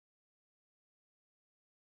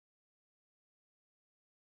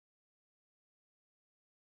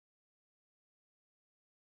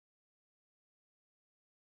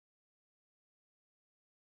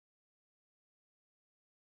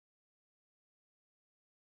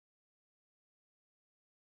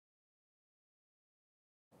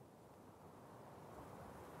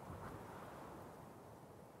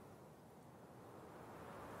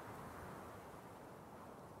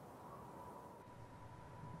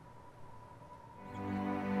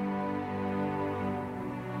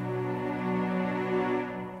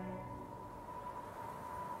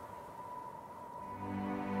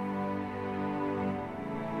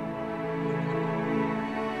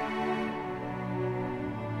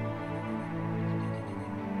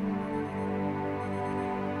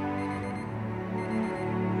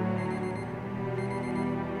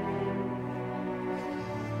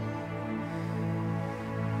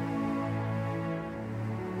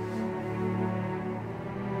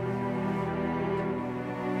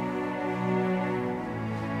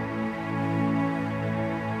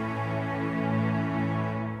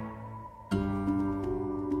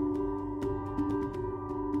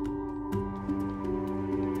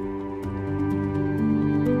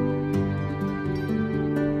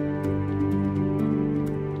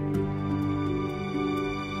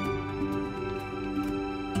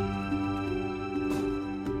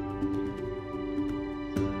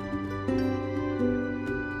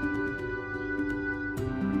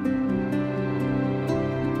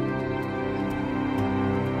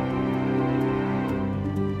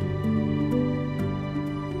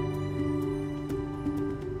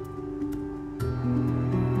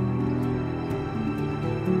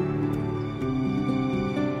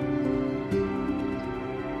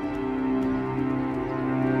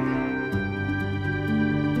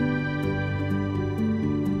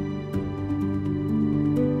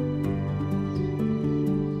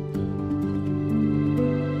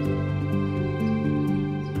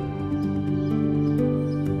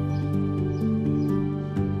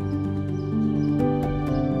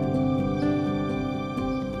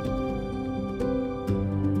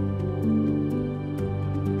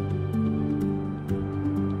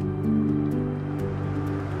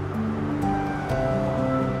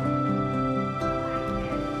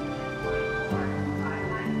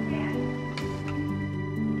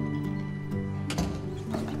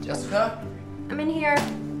Jessica? I'm in here.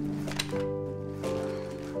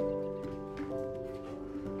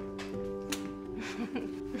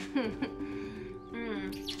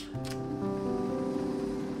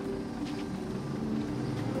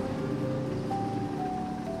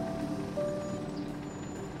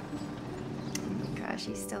 Gosh,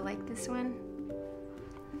 you still like this one?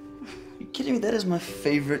 You kidding me? That is my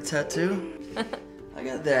favorite tattoo. I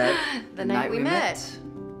got that the night we met.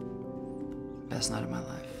 Best night of my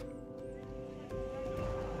life.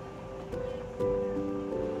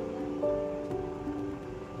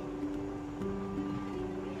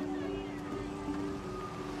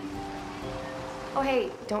 Oh,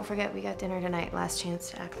 hey, don't forget we got dinner tonight. Last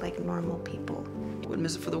chance to act like normal people. Wouldn't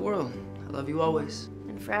miss it for the world. I love you always.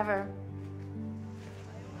 And forever.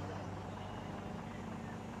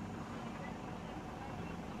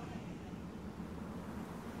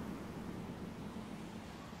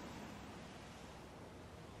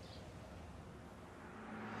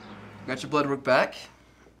 Got your blood work back.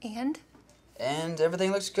 And? And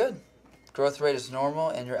everything looks good. Growth rate is normal,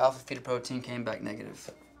 and your alpha fetoprotein came back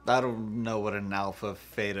negative. I don't know what an alpha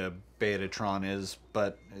theta betatron is,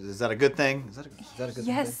 but is that a good thing? Is that a good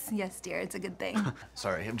yes, thing? Yes, dear, it's a good thing.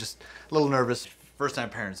 Sorry, I'm just a little nervous. First time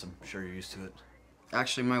parents, I'm sure you're used to it.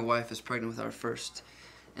 Actually, my wife is pregnant with our first,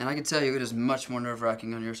 and I can tell you it is much more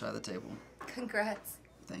nerve-wracking on your side of the table. Congrats.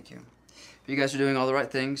 Thank you. You guys are doing all the right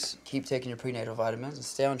things. Keep taking your prenatal vitamins and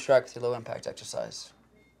stay on track with your low-impact exercise.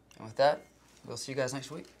 And with that, we'll see you guys next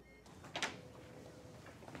week.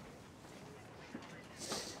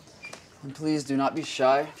 And please do not be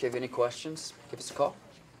shy. If you have any questions, give us a call.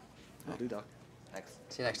 Will do, Doc. Thanks.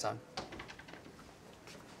 See you next time.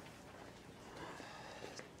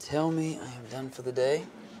 Tell me I am done for the day.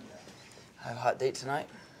 I have a hot date tonight.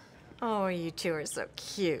 Oh, you two are so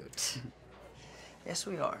cute. Yes,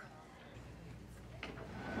 we are.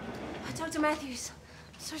 Dr. Matthews,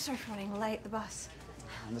 so sorry for running late, the bus.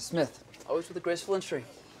 Miss Smith, always with a graceful entry.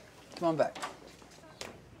 Come on back.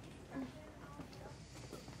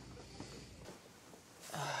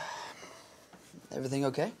 Everything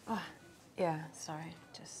okay? Oh, yeah, sorry.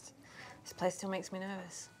 Just, this place still makes me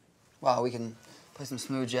nervous. Wow, we can play some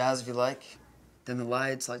smooth jazz if you like. Dim the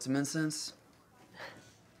lights, light some incense.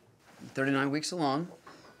 39 weeks along.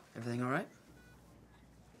 Everything all right?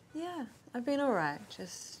 Yeah, I've been all right.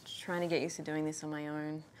 Just trying to get used to doing this on my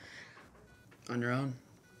own. On your own?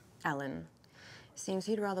 Alan seems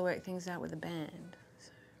he'd rather work things out with a band.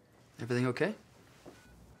 So. Everything okay?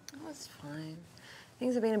 Oh, it's fine.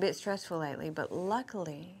 Things have been a bit stressful lately, but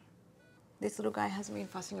luckily, this little guy hasn't been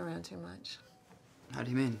fussing around too much. How do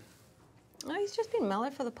you mean? Oh, he's just been mellow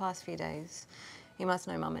for the past few days. He must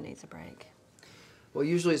know Mama needs a break. Well,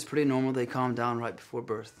 usually it's pretty normal. They calm down right before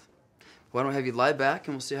birth. Why don't I have you lie back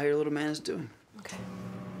and we'll see how your little man is doing. Okay.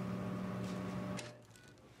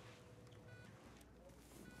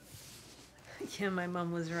 Yeah, my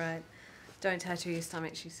mum was right. Don't tattoo your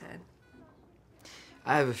stomach, she said.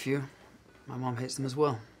 I have a few. My mom hates them as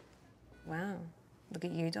well. Wow. Look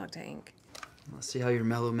at you, Dr. Ink. Let's see how your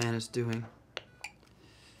mellow man is doing.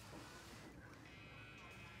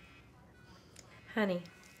 Honey,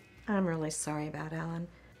 I'm really sorry about Alan.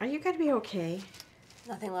 Are you going to be okay?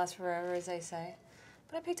 Nothing lasts forever, as they say.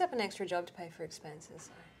 But I picked up an extra job to pay for expenses.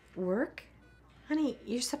 Work? Honey,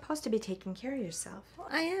 you're supposed to be taking care of yourself. Well,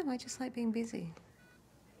 I am. I just like being busy.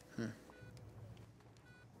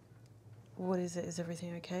 What is it? Is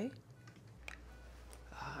everything okay?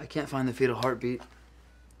 I can't find the fetal heartbeat.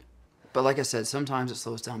 But like I said, sometimes it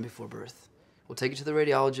slows down before birth. We'll take you to the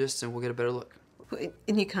radiologist and we'll get a better look.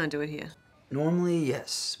 And you can't do it here? Normally,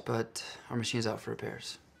 yes, but our machine's out for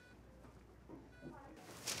repairs.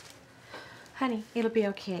 Honey, it'll be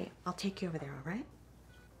okay. I'll take you over there, all right?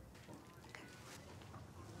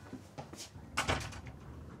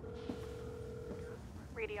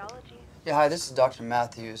 Radiology. Yeah, hi, this is Dr.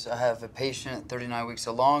 Matthews. I have a patient, 39 weeks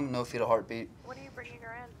along, no fetal heartbeat. When are you bringing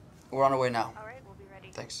her in? We're on our way now. All right, we'll be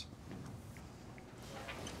ready. Thanks.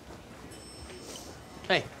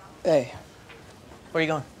 Hey, Hey, where are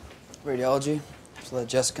you going? radiology. Just let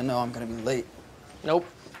Jessica know I'm gonna be late. Nope.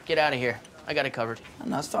 Get out of here. I got it covered.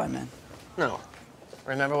 No, it's fine, man. No.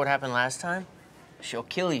 Remember what happened last time? She'll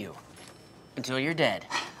kill you. Until you're dead.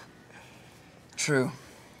 True.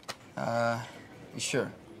 You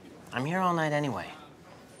sure? I'm here all night anyway.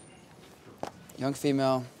 Young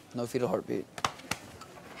female, no fetal heartbeat.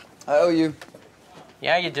 I owe you.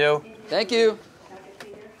 Yeah, you do. Thank you.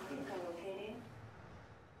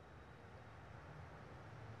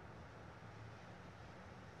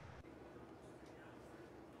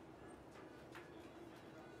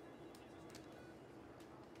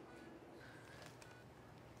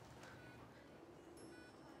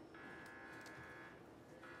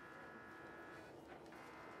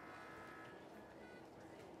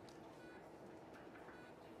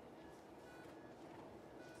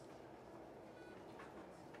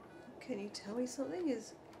 Can you tell me something?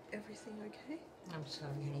 Is everything okay? I'm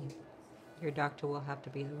sorry, honey. Your doctor will have to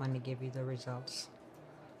be the one to give you the results.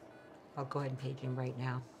 I'll go ahead and page him right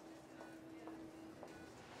now.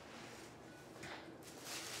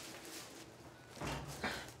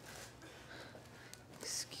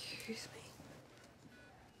 Excuse me.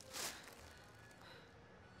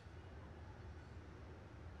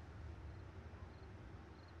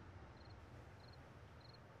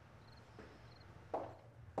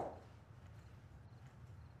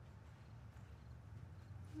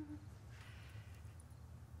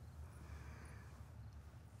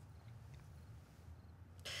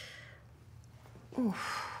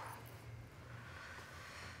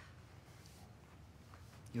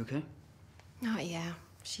 You okay? Oh, yeah.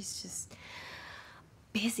 She's just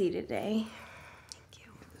busy today. Thank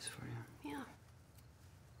you. Get this for you. Yeah.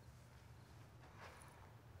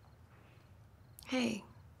 Hey,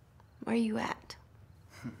 where you at?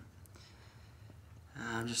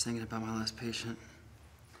 I'm just thinking about my last patient.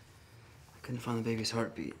 I couldn't find the baby's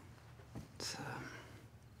heartbeat. It's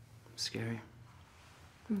scary.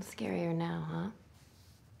 Scarier now, huh?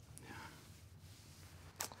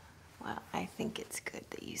 Well, I think it's good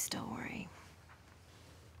that you still worry.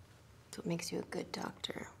 It's what makes you a good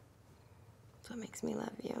doctor. It's what makes me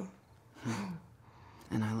love you.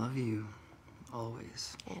 And I love you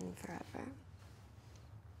always. And forever.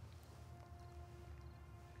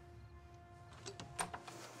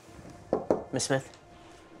 Miss Smith,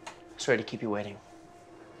 sorry to keep you waiting.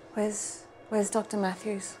 Where's Dr.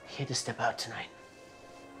 Matthews? He had to step out tonight.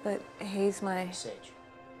 But he's my... Sage.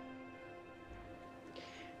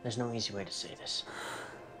 There's no easy way to say this.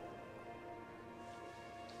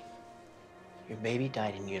 Your baby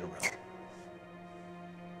died in utero.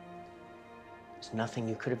 There's nothing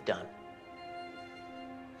you could have done.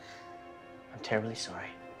 I'm terribly sorry.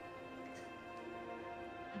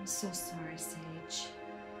 I'm so sorry, Sage.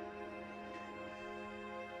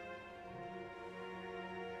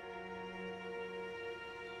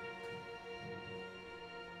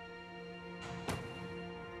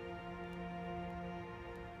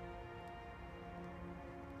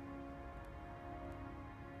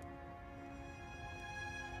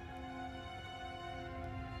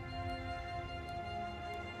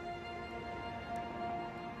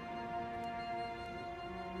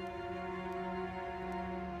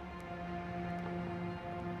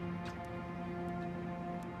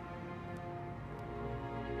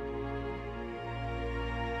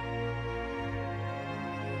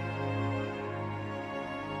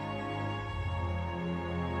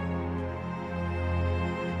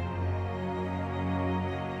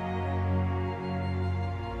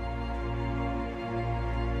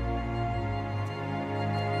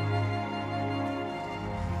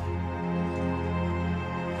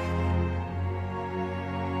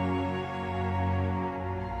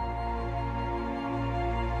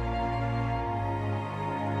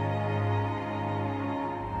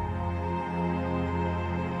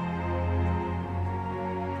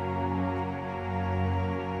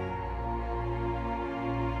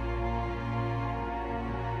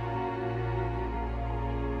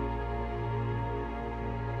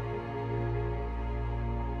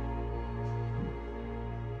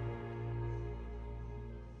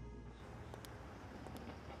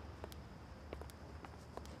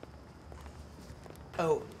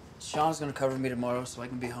 Oh, Sean's gonna cover me tomorrow so I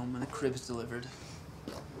can be home when the crib's delivered.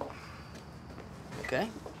 Okay?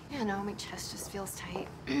 Yeah, no, my chest just feels tight.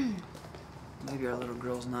 Maybe our little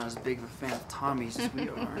girl's not as big of a fan of Tommy's as we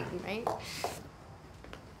are. Right?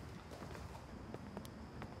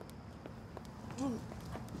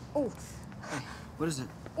 Oh. Hey, what is it?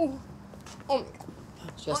 Oh. Oh my God.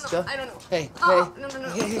 Jessica? Oh, no, I don't know. Hey, Oh, hey. no, no, no.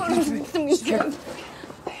 Hey,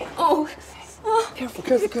 hey, Oh. Oh. Careful,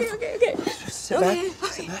 careful, Okay, careful. okay, okay. Sit Okay.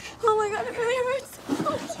 back. Sit back. Oh my God, it really hurts.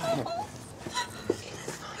 Oh.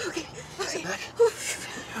 Okay. Sit back.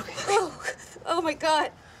 Okay. Oh my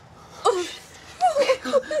God. Oh.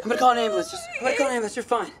 I'm gonna call an ambulance. I'm gonna call an ambulance. You're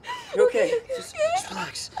fine. You're okay. Just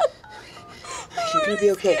relax. You're gonna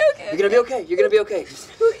be okay. You're gonna be okay. You're gonna be okay. Just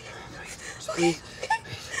breathe.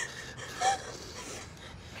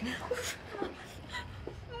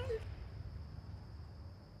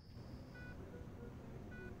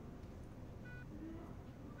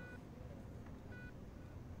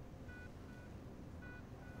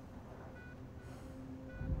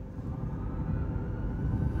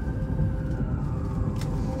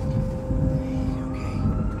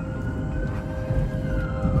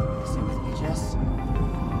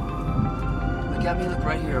 Look at me, look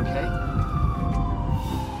right here, okay?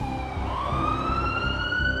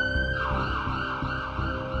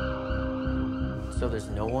 So there's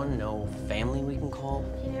no one, no family we can call?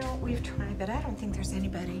 You know, we've tried, but I don't think there's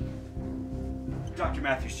anybody. Dr.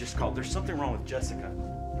 Matthews just called. There's something wrong with Jessica.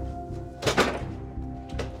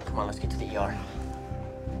 Come on, let's get to the ER.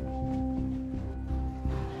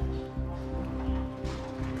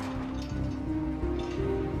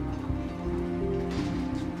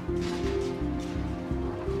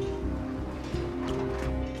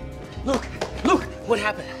 Luke! Luke! What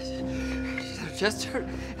happened? Her chest hurt,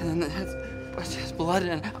 and then it has blood,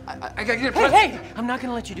 and I gotta get it. Hey! I'm not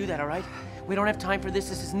gonna let you do that, all right? We don't have time for this.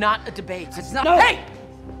 This is not a debate. It's not. No! Hey!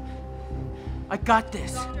 I got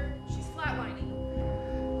this. Doctor, she's flatlining.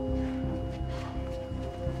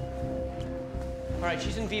 All right,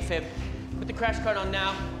 she's in VFib. Put the crash cart on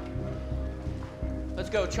now. Let's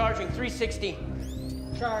go. Charging 360.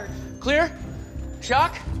 Charge. Clear?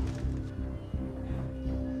 Shock?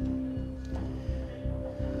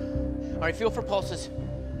 All right, feel for pulses.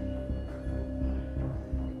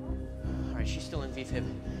 All right, she's still in VFib.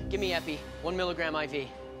 Give me epi, 1 milligram IV.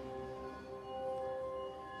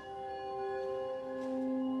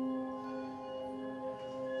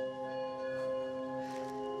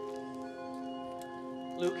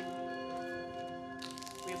 Luke,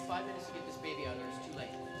 we have 5 minutes to get this baby out, or it's too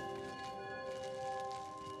late.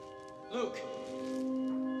 Luke!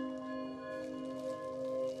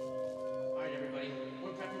 All right, everybody,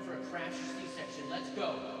 we're prepping for a crash C-section. Let's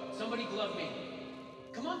go. Somebody glove me.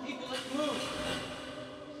 Come on, people, let's move.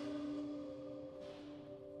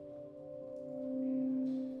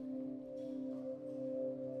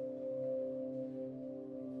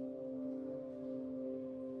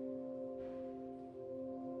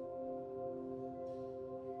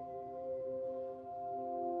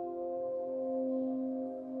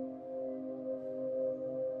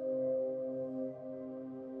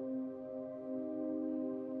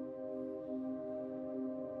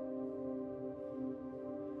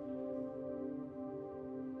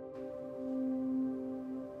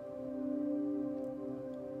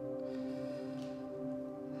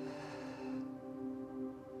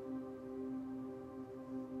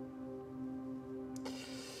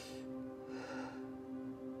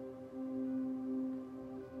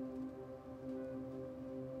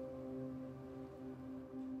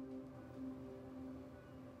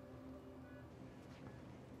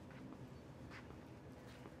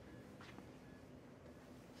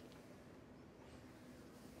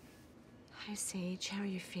 Hi, Sage. How are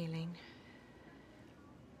you feeling?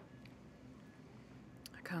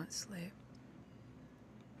 I can't sleep.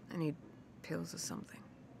 I need pills or something.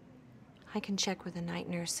 I can check with the night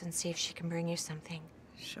nurse and see if she can bring you something.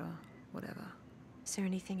 Sure, whatever. Is there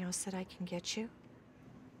anything else that I can get you?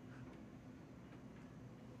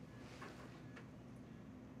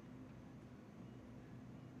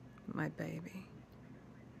 My baby.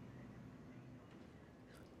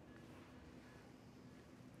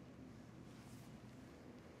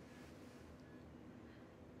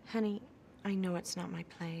 Honey, I know it's not my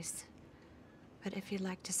place, but if you'd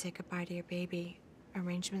like to say goodbye to your baby,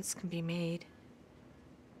 arrangements can be made.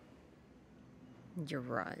 You're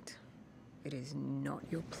right. It is not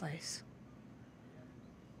your place.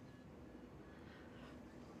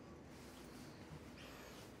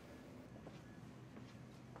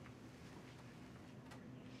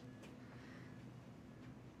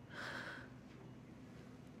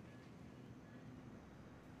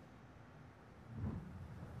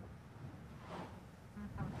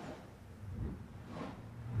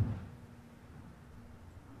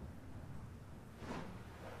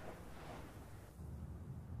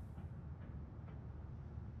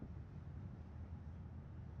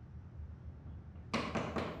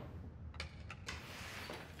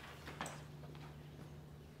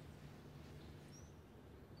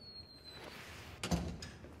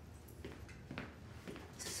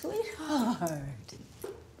 Sweetheart,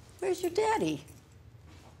 where's your daddy?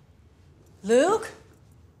 Luke?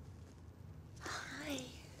 Hi.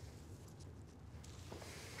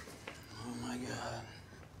 Oh my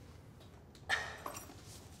God.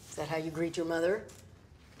 Is that how you greet your mother?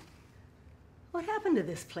 What happened to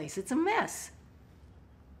this place? It's a mess.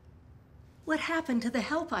 What happened to the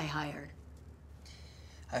help I hired?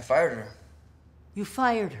 I fired her. You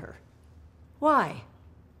fired her. Why?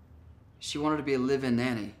 She wanted to be a live-in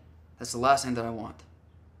nanny. That's the last thing that I want.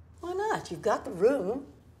 Why not? You've got the room.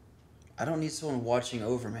 I don't need someone watching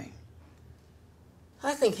over me.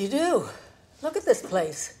 I think you do. Look at this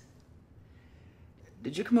place.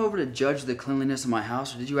 Did you come over to judge the cleanliness of my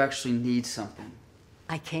house, or did you actually need something?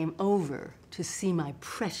 I came over to see my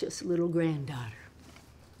precious little granddaughter.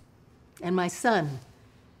 And my son.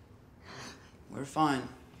 We're fine.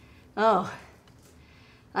 Oh,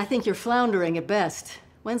 I think you're floundering at best.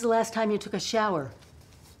 When's the last time you took a shower?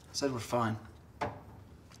 I said we're fine.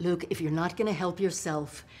 Luke, if you're not gonna help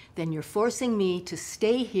yourself, then you're forcing me to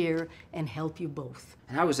stay here and help you both.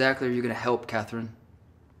 And how exactly are you gonna help, Catherine?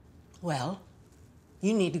 Well,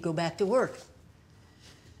 you need to go back to work.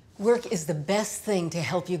 Work is the best thing to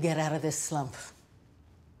help you get out of this slump.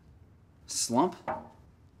 Slump?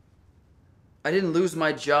 I didn't lose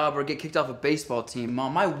my job or get kicked off a baseball team,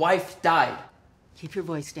 Mom. My wife died. Keep your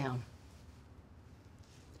voice down.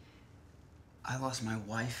 I lost my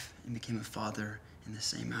wife and became a father in the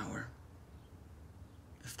same hour.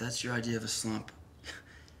 If that's your idea of a slump,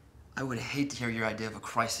 I would hate to hear your idea of a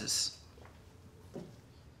crisis.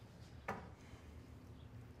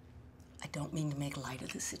 I don't mean to make light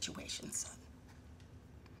of the situation, son.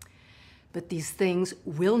 But these things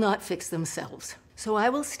will not fix themselves. So I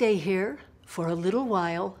will stay here for a little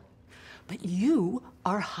while, but you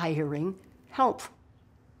are hiring help.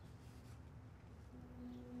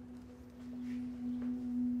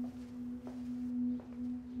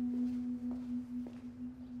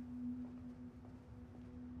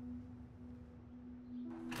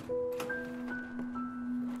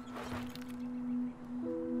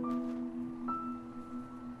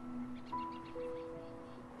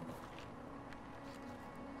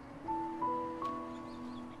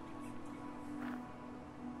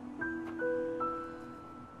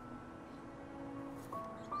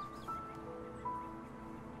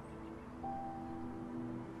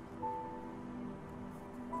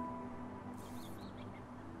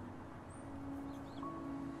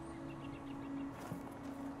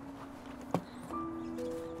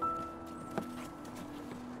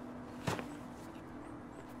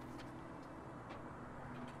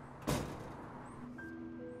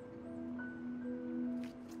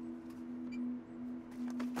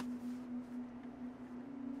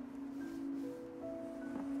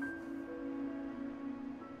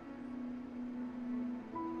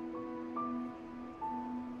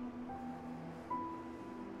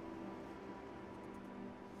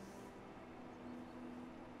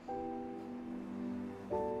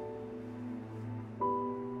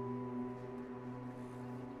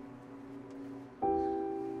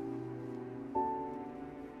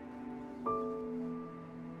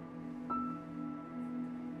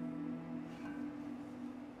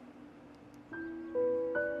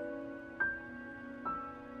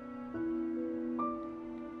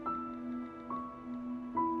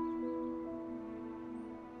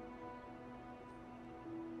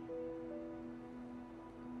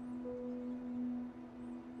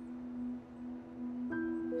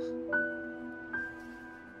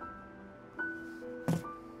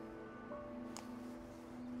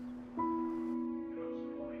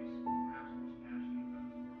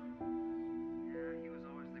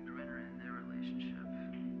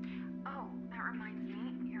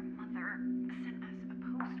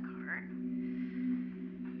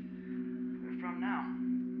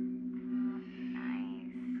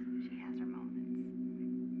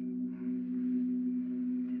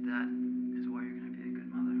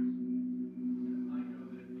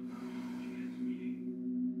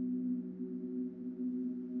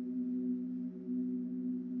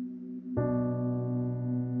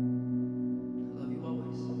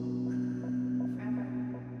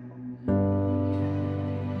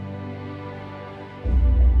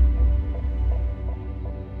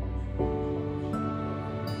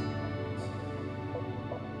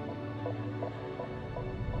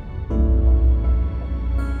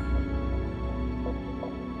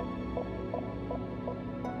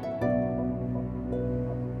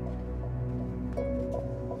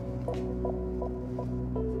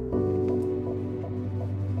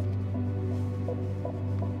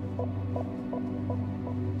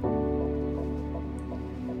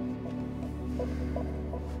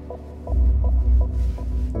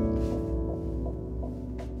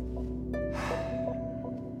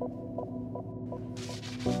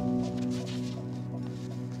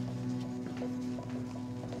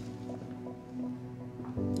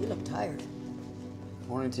 tired.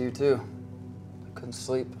 Morning to you, too. I couldn't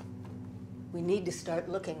sleep. We need to start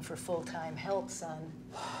looking for full-time help, son.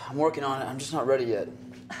 I'm working on it. I'm just not ready yet.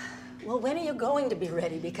 Well, when are you going to be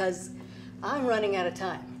ready? Because I'm running out of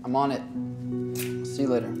time. I'm on it. See you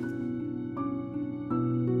later. Are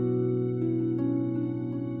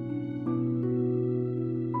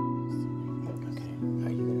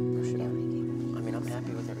you gonna push it out? I mean, I'm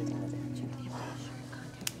happy with everything with it.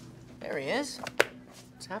 There he is.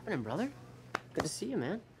 What's happening, brother? Good to see you,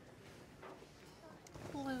 man.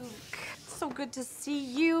 Luke, it's so good to see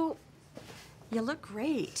you. You look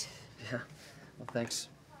great. Yeah. Well, thanks.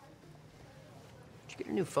 Did you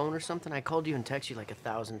get a new phone or something? I called you and texted you like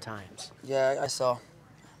 1,000 times. Yeah, I saw.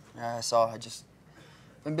 Yeah, I saw. I just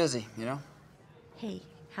been busy, you know? Hey,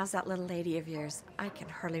 how's that little lady of yours? I can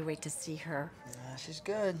hardly wait to see her. Yeah, she's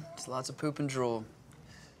good. Just lots of poop and drool.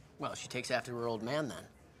 Well, she takes after her old man then.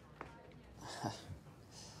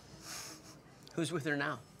 Who's with her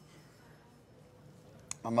now?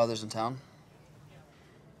 My mother's in town.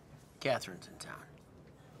 Catherine's in town.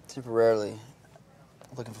 Temporarily.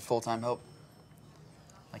 Looking for full-time help.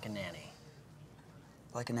 Like a nanny.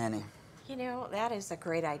 Like a nanny. You know, that is a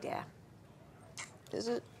great idea. Is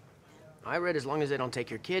it? I read as long as they don't take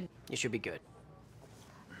your kid, you should be good.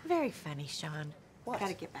 Very funny, Sean. What?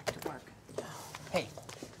 Gotta get back to work. Hey,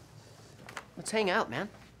 let's hang out, man.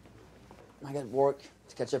 I got work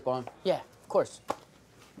to catch up on. Yeah, of course.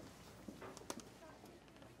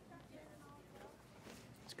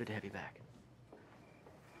 It's good to have you back.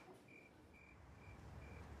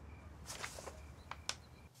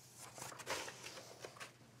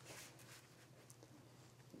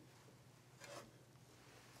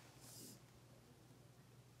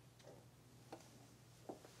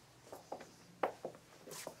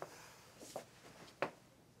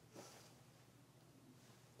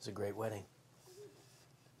 It was a great wedding.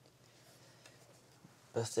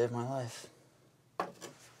 Best day of my life.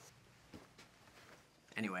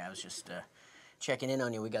 Anyway, I was just checking in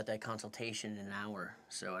on you. We got that consultation in an hour,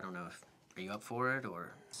 so I don't know if... Are you up for it,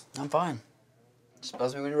 or...? I'm fine. Just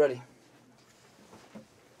buzz me when you're ready.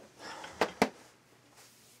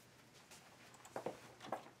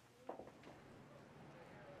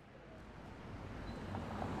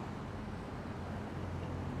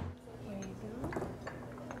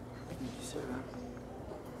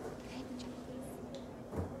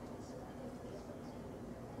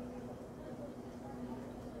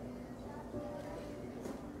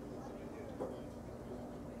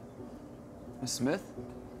 Miss Smith?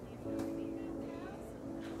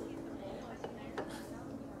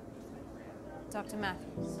 Dr.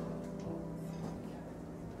 Matthews.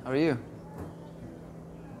 How are you?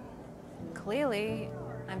 Clearly,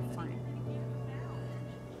 I'm fine.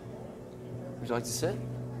 Would you like to sit?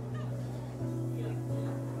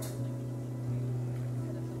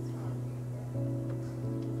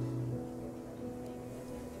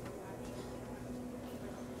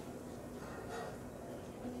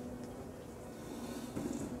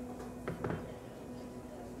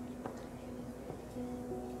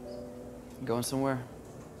 Going somewhere?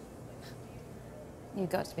 You've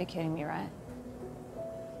got to be kidding me, right?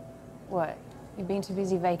 What? You've been too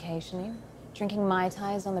busy vacationing? Drinking Mai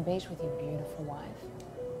Tais on the beach with your beautiful wife?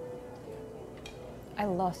 I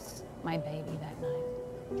lost my baby that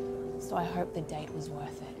night, so I hope the date was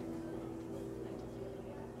worth it.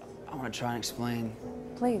 I want to try and explain.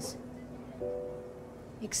 Please.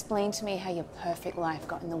 Explain to me how your perfect life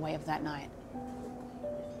got in the way of that night.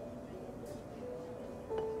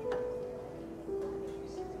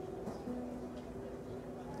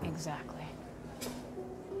 Exactly.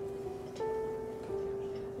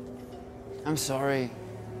 I'm sorry.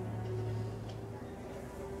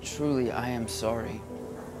 Truly, I am sorry.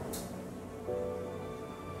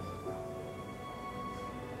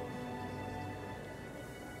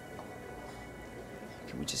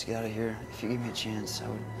 Can we just get out of here? If you give me a chance, I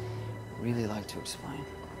would really like to explain.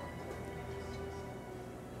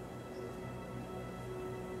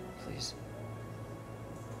 Please.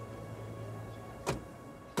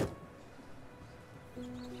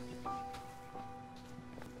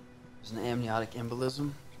 It's an amniotic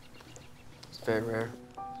embolism. It's very rare.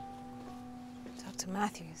 Dr.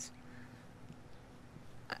 Matthews.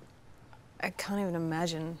 I can't even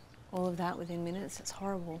imagine all of that within minutes. It's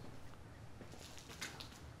horrible.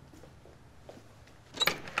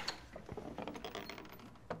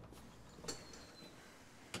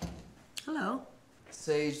 Hello.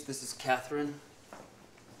 Sage, this is Catherine.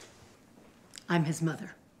 I'm his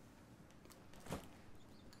mother.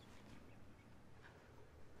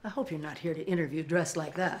 I hope you're not here to interview dressed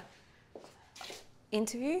like that.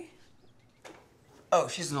 Interview? Oh,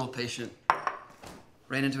 she's an old patient.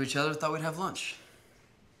 Ran into each other, thought we'd have lunch.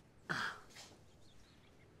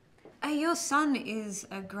 Your son is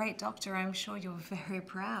a great doctor. I'm sure you're very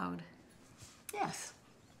proud. Yes,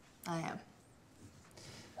 I am.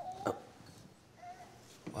 Oh.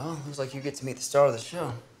 Well, looks like you get to meet the star of the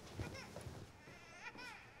show.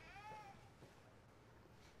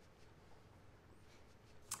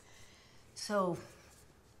 So,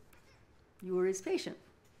 you were his patient?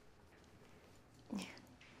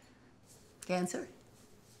 Cancer?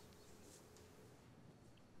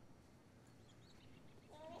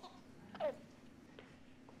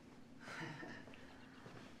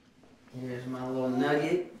 Here's my little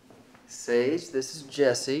nugget. Sage, this is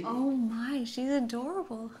Jessee. Oh my, she's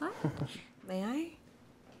adorable. Hi. May I?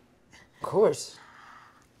 Of course.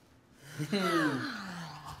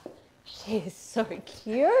 She is so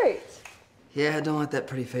cute. Yeah, don't let that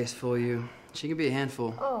pretty face fool you. She can be a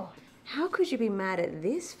handful. Oh, how could you be mad at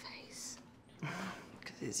this face?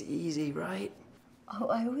 Because it's easy, right? Oh,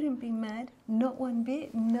 I wouldn't be mad. Not one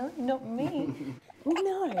bit. No, not me.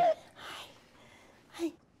 No.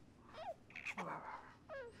 Hi.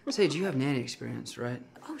 Sage, you have nanny experience, right?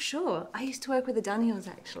 Oh, sure. I used to work with the Dunhills,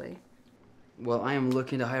 actually. Well, I am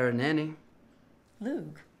looking to hire a nanny.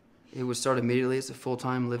 Luke. It would start immediately as a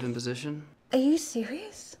full-time live-in position. Are you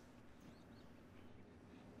serious?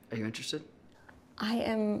 Are you interested? I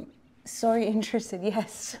am so interested,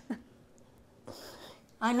 yes.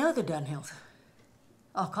 I know the Dunhills.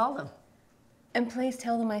 I'll call them. And please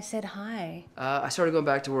tell them I said hi. I started going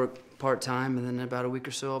back to work part-time, and then in about a week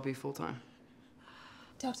or so, I'll be full-time.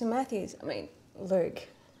 Dr. Matthews, I mean, Luke,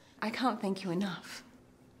 I can't thank you enough.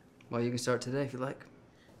 Well, you can start today if you like.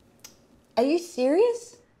 Are you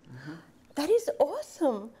serious? That is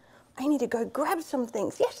awesome. I need to go grab some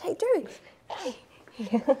things. Yes, I do. Hey.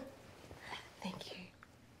 Thank you.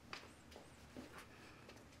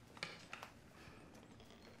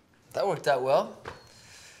 That worked out well.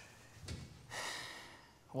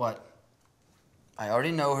 What? I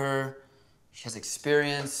already know her. She has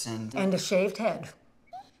experience and... And a shaved head.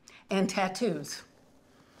 And tattoos.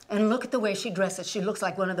 And look at the way she dresses. She looks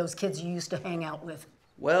like one of those kids you used to hang out with.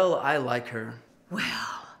 Well, I like her.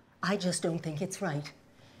 Well, I just don't think it's right.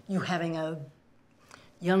 You having a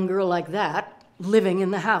young girl like that living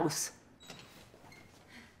in the house.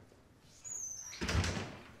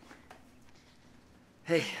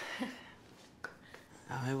 Hey,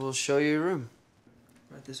 I will show you your room.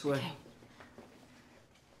 Right this way. Okay.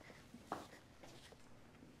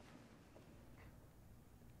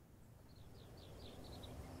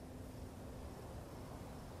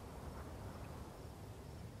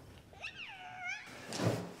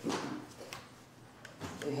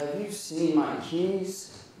 Hey, have you seen my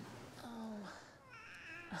keys?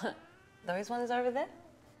 Those ones over there?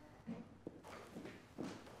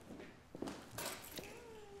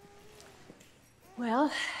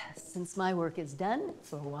 Well, since my work is done,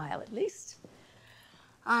 for a while at least,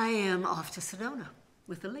 I am off to Sedona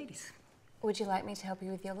with the ladies. Would you like me to help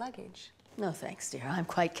you with your luggage? No, thanks, dear. I'm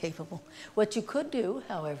quite capable. What you could do,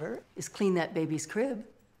 however, is clean that baby's crib.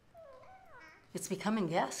 It's becoming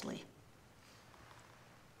ghastly.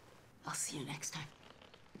 I'll see you next time.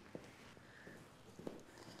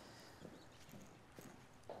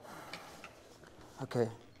 Okay.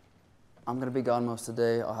 I'm gonna be gone most of the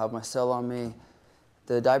day. I'll have my cell on me.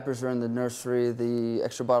 The diapers are in the nursery, the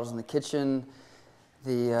extra bottles in the kitchen,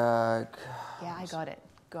 Yeah, I got it.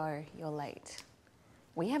 Go, you're late.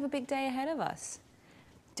 We have a big day ahead of us.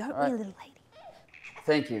 Don't All right. we, little lady?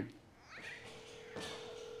 Thank you. Your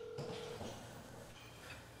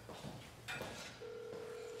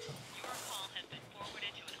call has been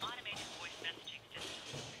forwarded to an automated voice messaging system.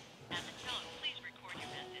 At the tone, please record your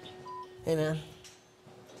message. Hey, man.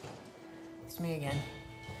 It's me again.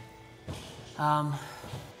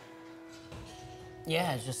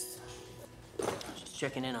 Yeah, just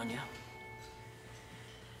checking in on you.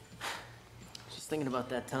 Just thinking about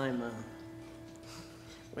that time,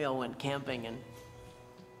 we all went camping and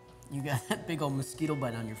you got that big old mosquito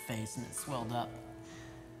bite on your face and it swelled up.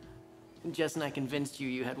 And Jess and I convinced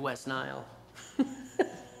you had West Nile.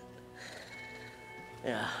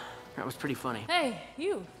 Yeah, that was pretty funny. Hey,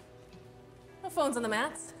 you. No phones on the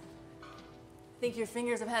mats. Think your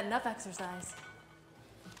fingers have had enough exercise.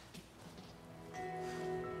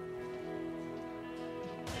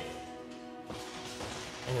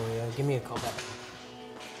 Anyway, give me a call back.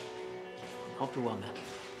 Hope you're well, man.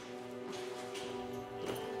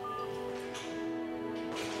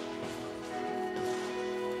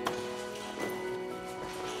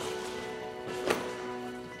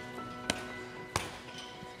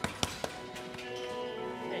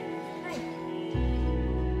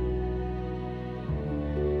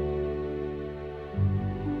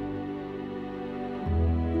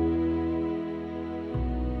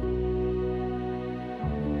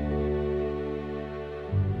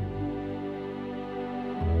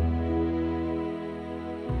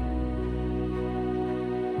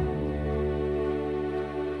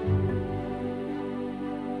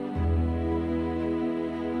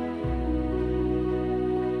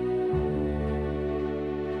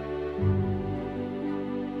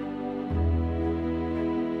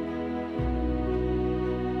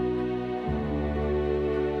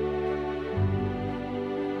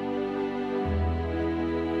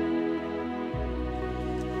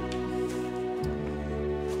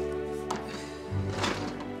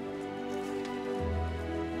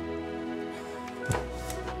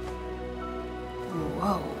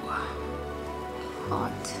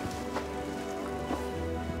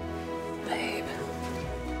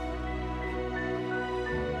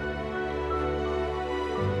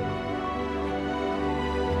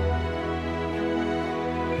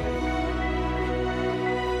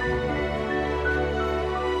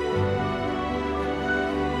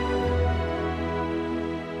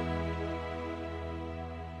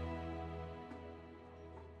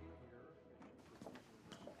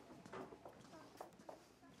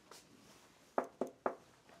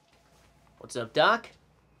 What's up, Doc?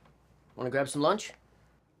 Want to grab some lunch?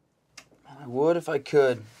 I would if I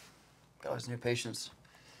could. Got his new patients.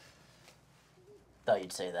 Thought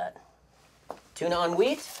you'd say that. Tuna on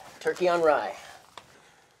wheat, turkey on rye.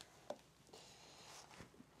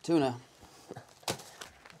 Tuna.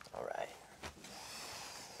 All right.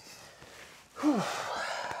 Whew.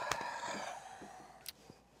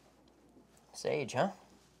 Sage, huh?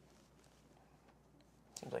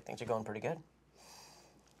 Seems like things are going pretty good.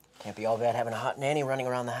 Can't be all bad having a hot nanny running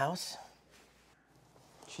around the house.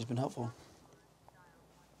 She's been helpful.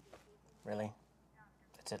 Really?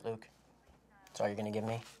 That's it, Luke? That's all you're gonna give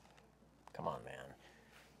me? Come on, man.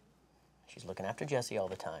 She's looking after Jessee all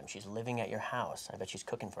the time. She's living at your house. I bet she's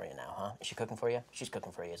cooking for you now, huh? Is she cooking for you? She's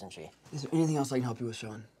cooking for you, isn't she? Is there anything else I can help you with,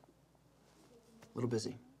 Sean? A little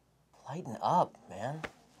busy. Lighten up, man.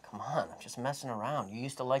 Come on, I'm just messing around. You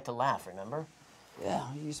used to like to laugh, remember?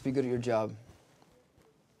 Yeah, you used to be good at your job.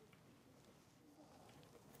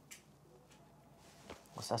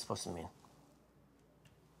 What's that supposed to mean?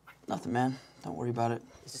 Nothing, man. Don't worry about it.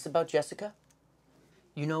 Is this about Jessica?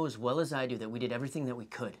 You know as well as I do that we did everything that we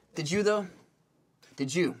could. Did you, though?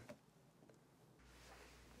 Did you?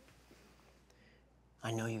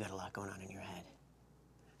 I know you got a lot going on in your head,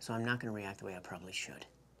 so I'm not going to react the way I probably should.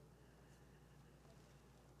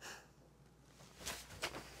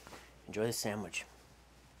 Enjoy the sandwich.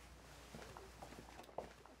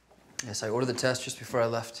 Yes, I ordered the test just before I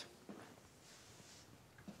left.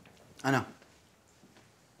 I know.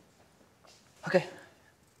 Okay.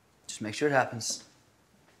 Just make sure it happens.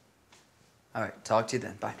 All right, talk to you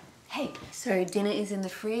then. Bye. Hey, so dinner is in the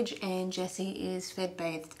fridge and Jessee is fed,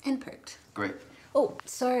 bathed, and perked. Great. Oh,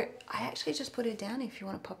 so I actually just put her down if you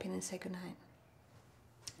want to pop in and say goodnight.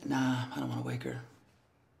 Nah, I don't want to wake her.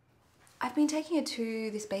 I've been taking her to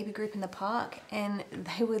this baby group in the park and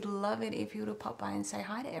they would love it if you were to pop by and say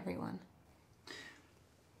hi to everyone.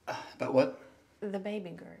 About what? The baby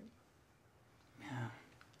group. Yeah.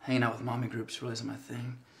 Hanging out with mommy groups really isn't my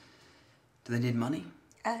thing. Do they need money?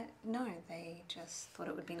 No, they just thought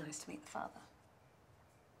it would be nice to meet the father.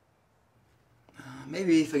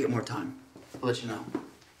 Maybe if I get more time. I'll let you know.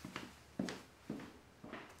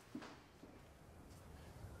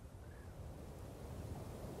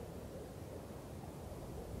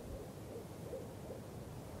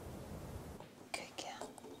 Good girl.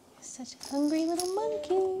 You're such a hungry little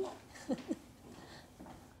monkey.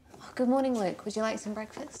 Oh, good morning, Luke. Would you like some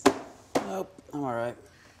breakfast? Nope, I'm all right.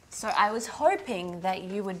 So I was hoping that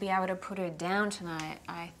you would be able to put her down tonight.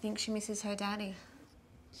 I think she misses her daddy.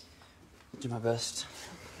 Do my best.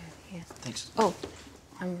 Yeah. Thanks. Oh,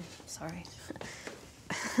 I'm sorry.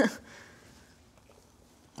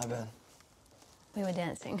 My bad. We were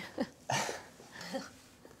dancing.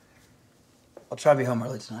 I'll try to be home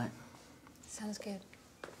early tonight. Sounds good.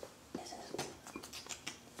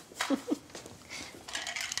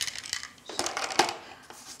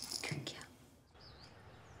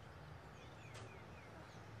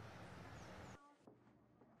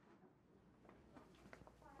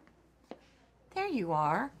 There you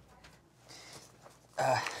are.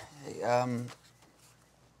 Hey,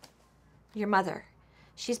 Your mother.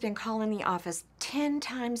 She's been calling the office 10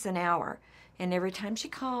 times an hour, and every time she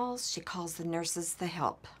calls the nurses the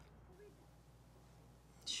help.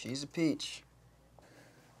 she's a peach.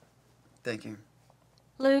 Thank you.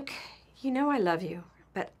 Luke, you know I love you,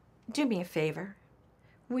 but do me a favor.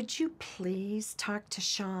 Would you please talk to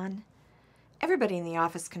Sean? Everybody in the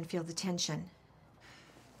office can feel the tension.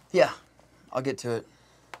 Yeah, I'll get to it.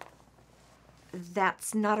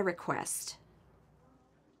 That's not a request.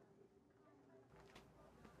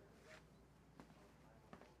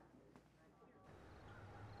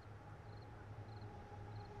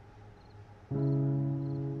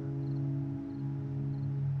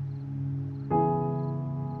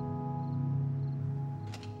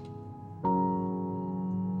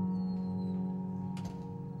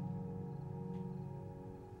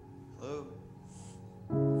 Hello?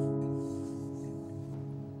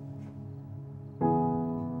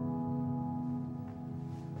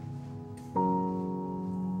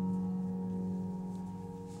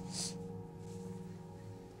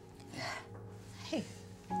 Hey.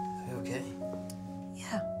 Are you okay?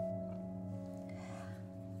 Yeah.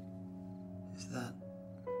 Is that...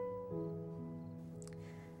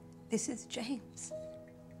 This is James.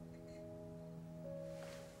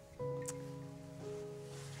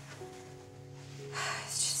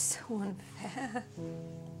 It's just so unfair.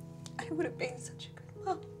 I would have been such a good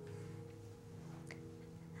mom.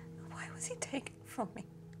 Why was he taken from me?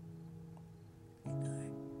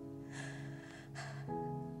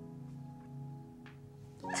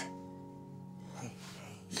 Hey,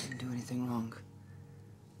 you didn't do anything wrong.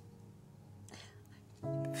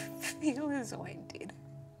 feel as though I did.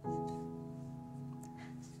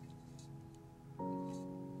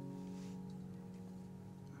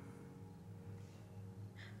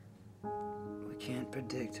 We can't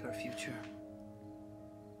predict our future.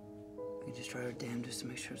 We just try our damnedest to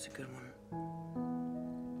make sure it's a good one.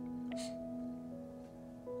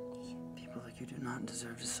 People like you do not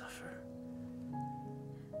deserve to suffer.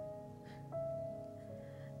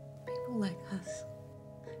 People like us.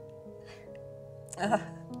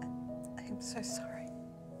 I'm so sorry.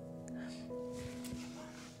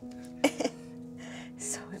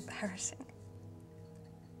 So embarrassing.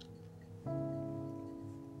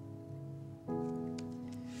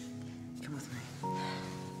 Come with me.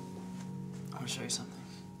 I want to show you something.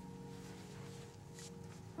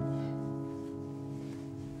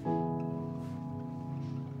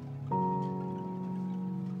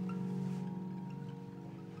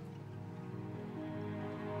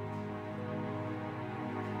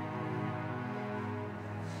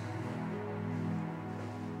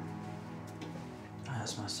 I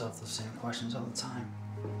ask myself those same questions all the time.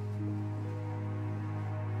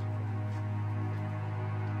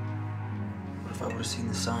 What if I would have seen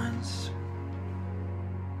the signs?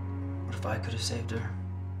 What if I could have saved her?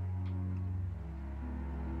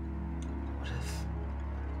 What if?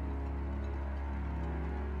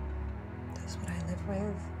 That's what I live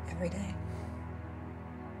with every day.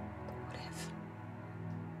 What if?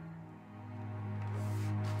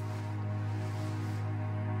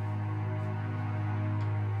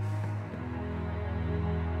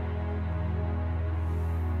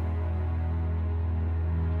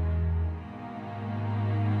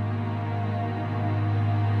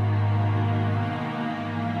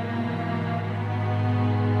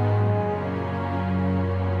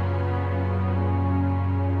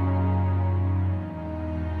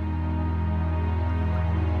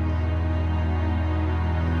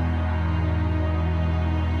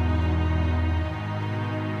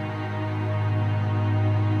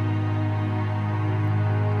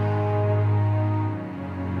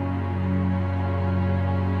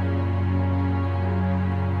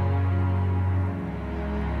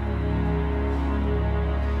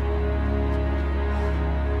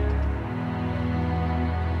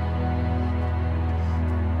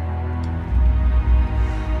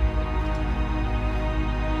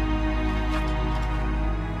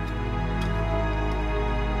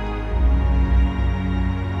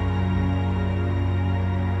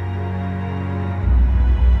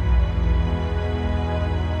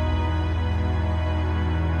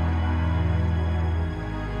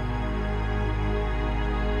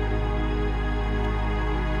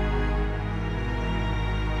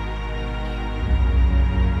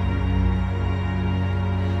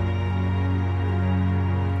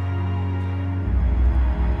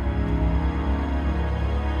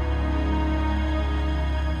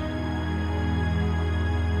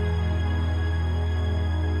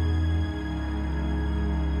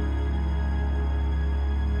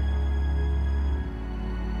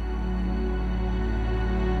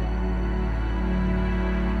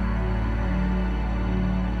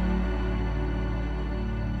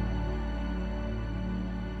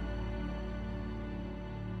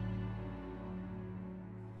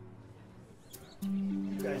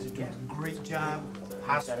 You guys are doing a great job.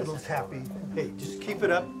 Hospital's happy. Hey, just keep it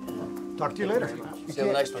up. Talk to you later. See you on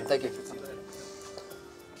the next one. Thank you.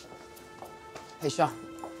 Hey, Sean.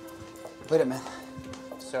 Wait a minute.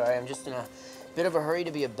 Sorry, I'm just in a bit of a hurry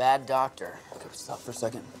to be a bad doctor. Okay, stop for a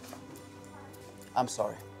second. I'm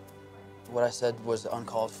sorry. What I said was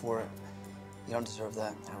uncalled for. You don't deserve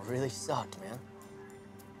that. That really sucked, man.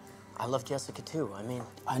 I love Jessica too. I mean...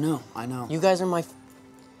 I know. You guys are my...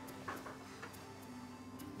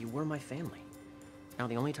 You were my family. Now,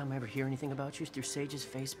 the only time I ever hear anything about you is through Sage's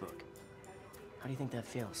Facebook. How do you think that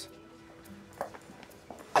feels?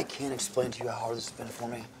 I can't explain to you how hard this has been for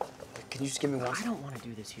me. Can you just give me one? I don't want to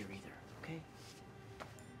do this here either, okay?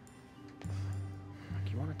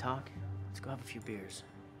 Look, you want to talk? Let's go have a few beers.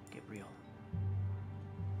 Get real.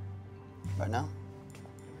 Right now?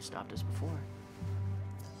 Never stopped us before.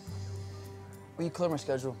 Will you clear my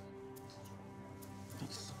schedule?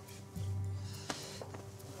 Thanks.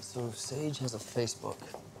 So Sage has a Facebook.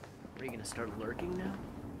 Are you gonna start lurking now?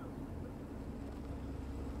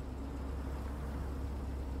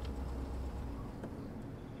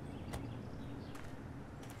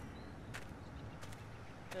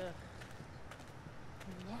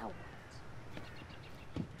 Now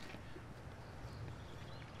what?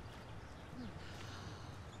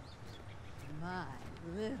 My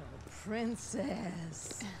little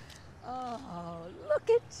princess. Oh, look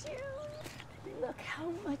at you. look how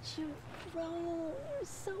much you've grown. You're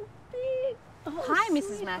so big. Oh, Hi,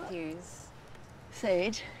 Mrs. sweetheart. Matthews.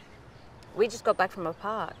 Sage. We just got back from a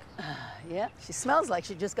park. Yeah, she smells like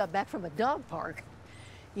she just got back from a dog park.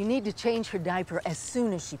 You need to change her diaper as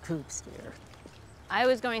soon as she poops, dear. I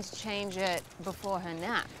was going to change it before her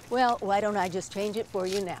nap. Well, why don't I just change it for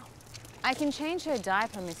you now? I can change her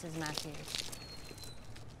diaper, Mrs. Matthews.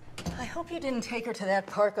 I hope you didn't take her to that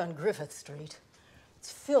park on Griffith Street.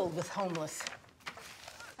 It's filled with homeless.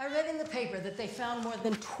 I read in the paper that they found more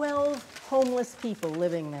than 12 homeless people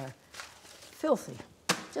living there. Filthy,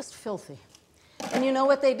 just filthy. And you know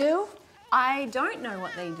what they do? I don't know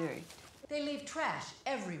what they do. They leave trash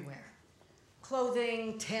everywhere.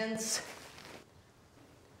 Clothing, tents,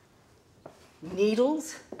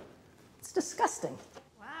 needles. It's disgusting.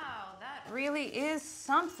 Wow, that really is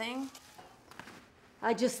something.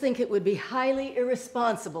 I just think it would be highly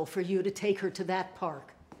irresponsible for you to take her to that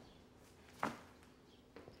park.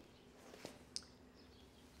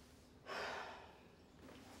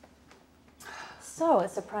 So, a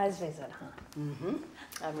surprise visit, huh? Mm-hmm.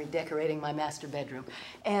 I'm redecorating my master bedroom.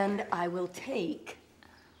 And I will take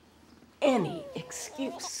any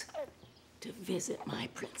excuse to visit my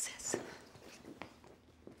princess.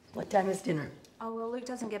 What time is dinner? Oh, well, Luke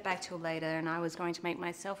doesn't get back till later, and I was going to make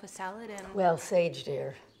myself a salad and... Well, Sage,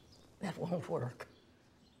 dear, that won't work.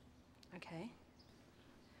 Okay.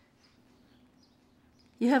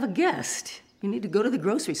 You have a guest. You need to go to the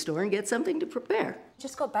grocery store and get something to prepare.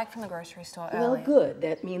 Just got back from the grocery store Well, earlier. good.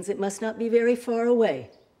 That means it must not be very far away.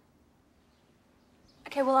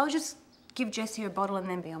 Okay, well, I'll just give Jessee a bottle and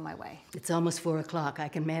then be on my way. It's almost 4 o'clock. I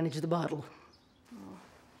can manage the bottle. Oh,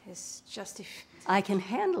 it's just if... I can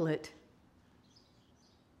handle it.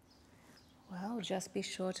 Well, just be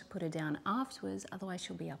sure to put her down afterwards, otherwise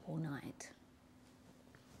she'll be up all night.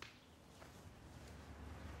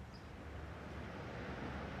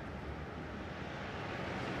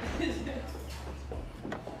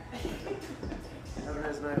 Have a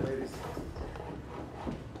nice night, ladies.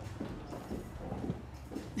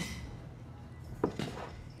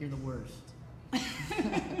 You're the worst.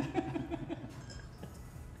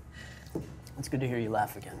 It's good to hear you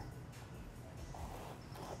laugh again.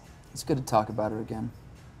 It's good to talk about her again.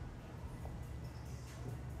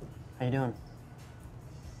 How you doing?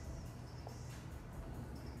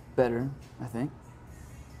 Better, I think.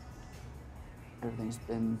 Everything's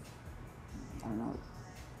been, I don't know,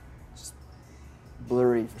 just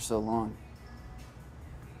blurry for so long.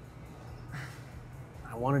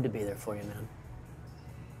 I wanted to be there for you, man.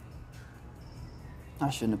 I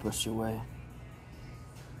shouldn't have pushed you away.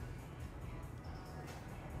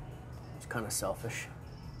 It's kind of selfish.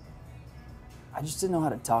 I just didn't know how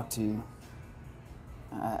to talk to you.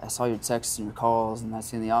 I saw your texts and your calls, and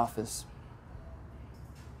that's in the office.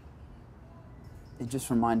 It just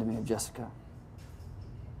reminded me of Jessica.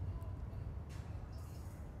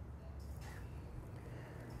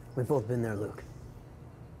 We've both been there, Luke.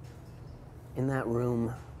 In that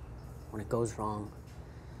room, when it goes wrong,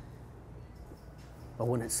 but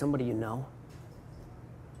when it's somebody you know,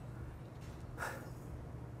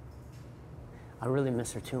 I really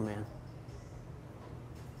miss her too, man.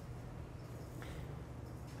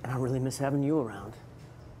 And I really miss having you around.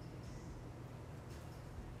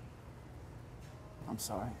 I'm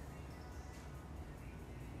sorry.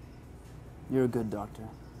 You're a good doctor.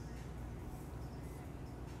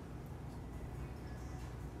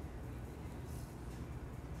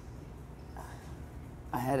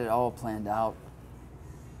 I had it all planned out.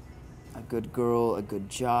 A good girl, a good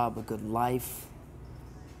job, a good life.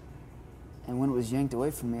 And when it was yanked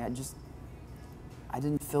away from me, I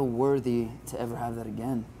didn't feel worthy to ever have that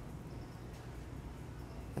again.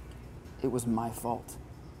 It was my fault.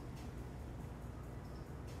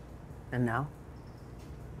 And now?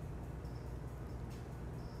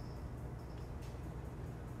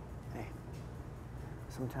 Hey,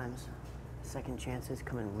 sometimes second chances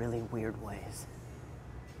come in really weird ways.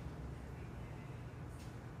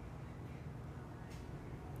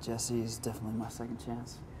 Jessee is definitely my second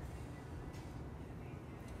chance.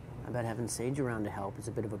 I bet having Sage around to help is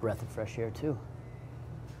a bit of a breath of fresh air, too.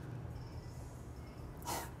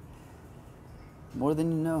 More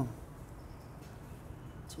than you know.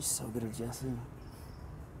 She's so good at Jessee.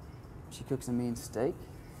 She cooks a mean steak.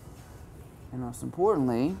 And most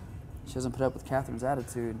importantly, she doesn't put up with Catherine's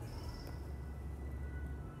attitude.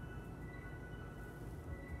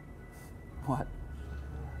 What?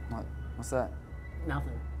 What's that?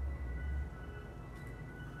 Nothing.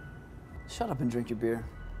 Shut up and drink your beer.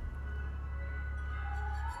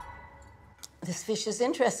 This fish is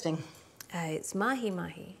interesting. It's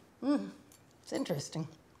mahi-mahi. It's interesting.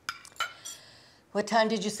 What time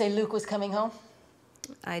did you say Luke was coming home?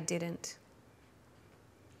 I didn't.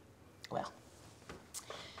 Well,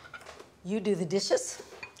 you do the dishes.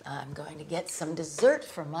 I'm going to get some dessert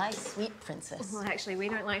for my sweet princess. Well, actually, we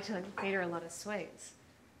don't like to feed her a lot of sweets.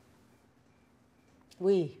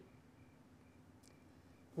 We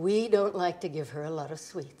don't like to give her a lot of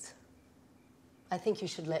sweets. I think you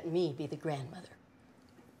should let me be the grandmother.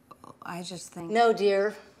 I just think... No,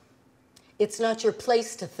 dear. It's not your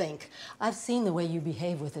place to think. I've seen the way you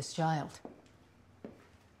behave with this child.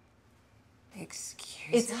 Excuse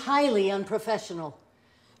It's highly unprofessional.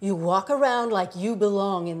 You walk around like you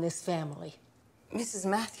belong in this family. Mrs.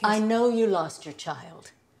 Matthews... I know you lost your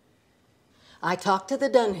child. I talked to the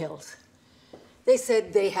Dunhills. They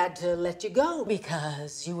said they had to let you go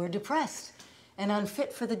because you were depressed and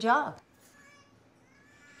unfit for the job.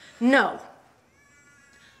 No.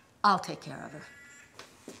 I'll take care of her.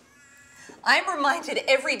 I'm reminded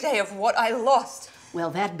every day of what I lost. Well,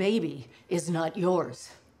 that baby is not yours.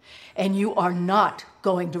 And you are not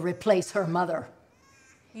going to replace her mother.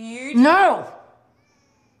 You... No!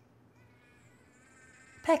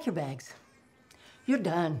 Pack your bags. You're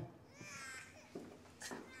done.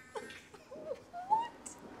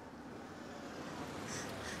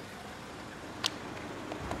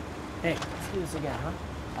 Hey, let's do this again, huh?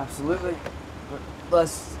 Absolutely. But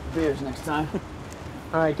less beers next time.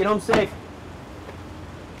 All right, get home safe.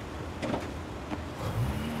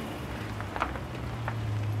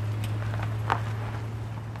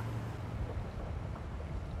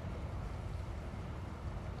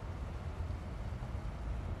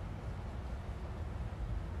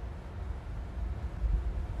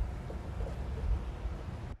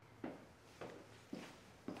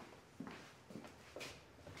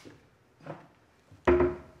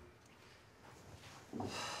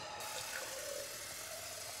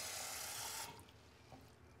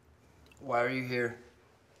 Why are you here?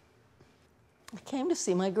 I came to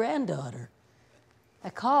see my granddaughter. I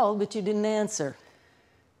called, but you didn't answer.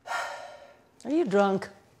 Are you drunk?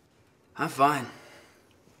 I'm fine.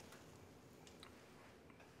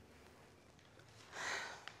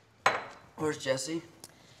 Where's Jessee?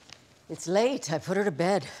 It's late. I put her to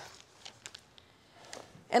bed.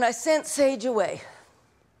 And I sent Sage away.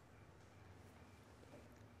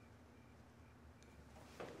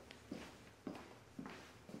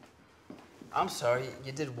 I'm sorry,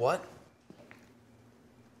 you did what?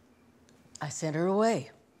 I sent her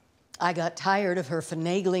away. I got tired of her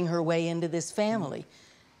finagling her way into this family.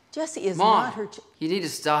 Jessee is Mom, not her... you need to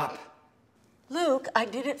stop. Luke, I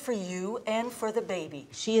did it for you and for the baby.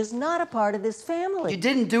 She is not a part of this family. You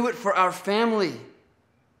didn't do it for our family.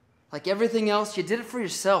 Like everything else, you did it for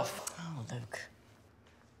yourself. Oh, Luke.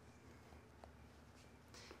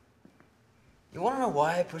 You want to know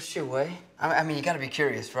why I pushed you away? I mean, you got to be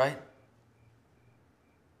curious, right?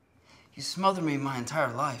 You smothered me my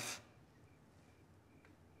entire life.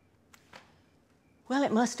 Well,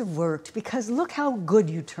 it must have worked, because look how good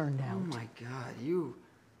you turned out. Oh, my God. You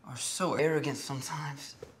are so arrogant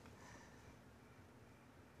sometimes.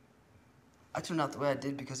 I turned out the way I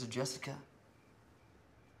did because of Jessica.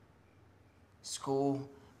 School,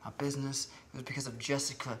 my business, it was because of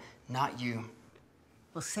Jessica, not you.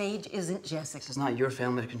 Well, Sage isn't Jessica. This is not your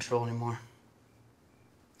family to control anymore.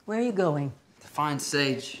 Where are you going? To find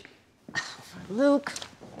Sage. Luke.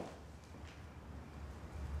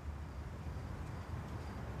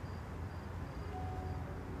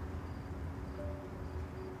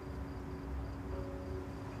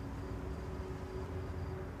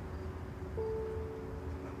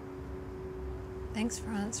 Thanks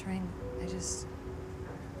for answering. I just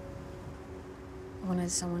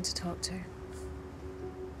wanted someone to talk to.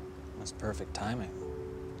 That's perfect timing.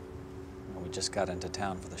 We just got into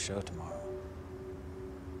town for the show tomorrow.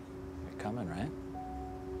 You're coming, right?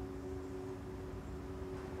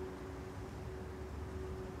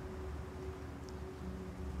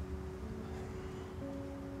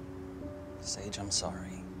 Sage, I'm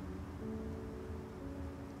sorry.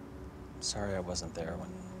 I'm sorry I wasn't there when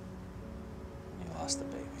you lost the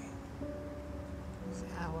baby. It's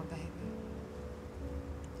our baby.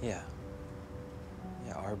 Yeah.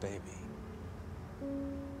 Yeah, our baby.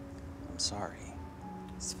 I'm sorry.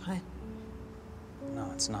 It's fine. No,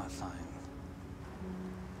 it's not fine.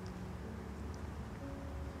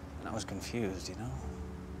 And I was confused, you know?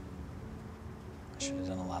 I should have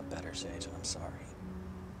done a lot better, Sage, and I'm sorry.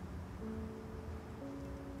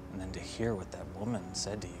 And then to hear what that woman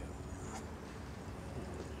said to you.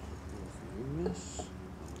 For you, miss.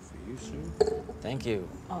 For you, sir. Thank you.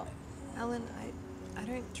 Oh, Ellen, I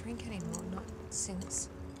don't drink anymore, not since.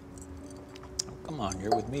 Oh, come on,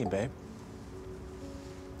 you're with me, babe.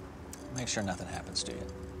 Make sure nothing happens to you.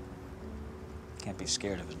 Can't be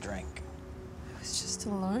scared of a drink. I was just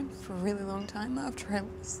alone for a really long time after I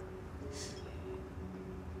was.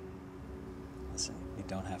 Listen, you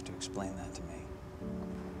don't have to explain that to me.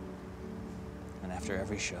 And after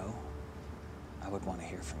every show, I would want to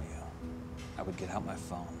hear from you. I would get out my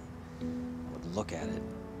phone. I would look at it.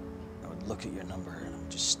 I would look at your number and I would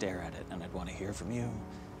just stare at it and I'd want to hear from you.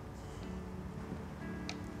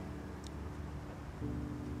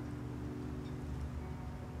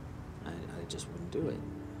 I just wouldn't do it.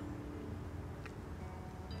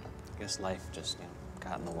 I guess life just,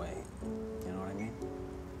 got in the way. You know what I mean?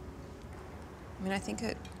 I mean, I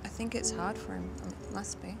think it's hard for him. It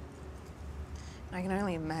must be. I can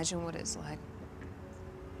only imagine what it's like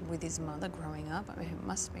with his mother growing up. I mean, it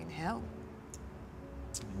must have been hell.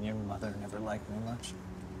 And your mother never liked me much?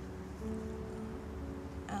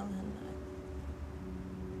 Alan,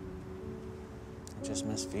 I just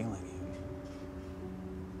miss feeling you.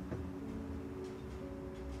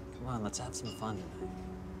 Come on, let's have some fun tonight.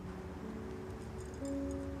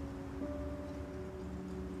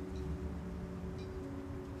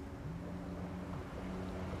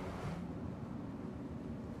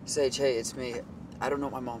 Sage, hey, it's me. I don't know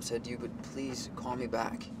what my mom said to you, but please call me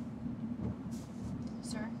back.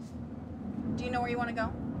 Sir, do you know where you want to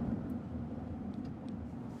go?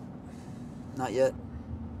 Not yet.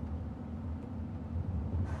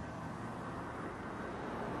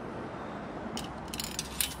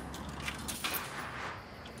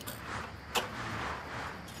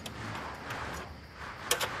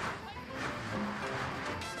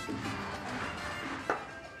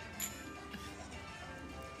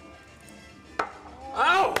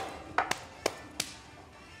 Ow!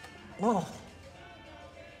 Oh.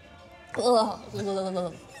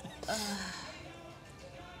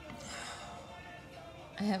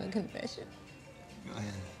 I have a confession. Go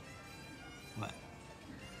ahead. What?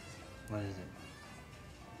 What is it?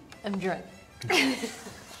 I'm drunk. I'm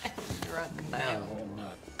drunk now.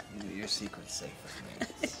 No. Your secret's safe with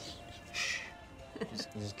me.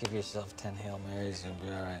 just give yourself 10 Hail Marys, you'll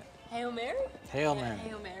be all right. Hail Mary? Hail Mary.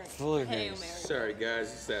 Hail Mary. Full of Hail grace. Mary. Sorry,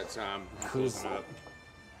 guys, it's that time. Who's Closing up.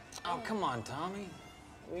 Oh, come on, Tommy.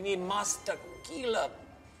 We need más tequila,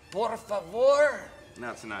 por favor.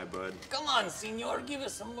 Not tonight, bud. Come on, senor, give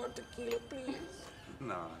us some more tequila, please.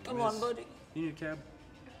 Nah. Come on, buddy. You need a cab?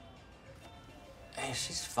 Hey,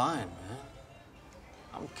 she's fine, man.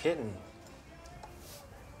 I'm kidding.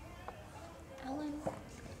 Alan,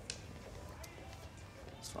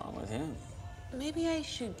 What's wrong with him? maybe I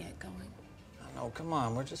should get going. No, come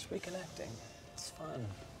on, we're just reconnecting. It's fun.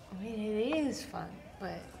 I mean, it is fun,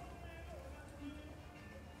 but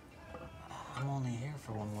I'm only here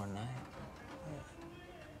for one more night.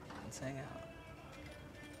 Let's hang out.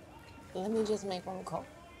 let me just make one call.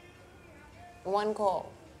 One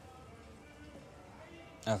call.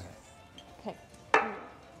 Okay. Okay.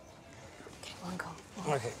 Okay, one call.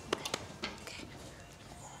 Okay.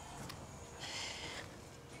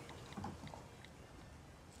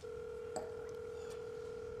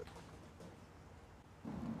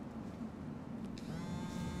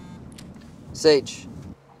 Sage.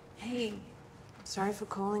 Hey, sorry for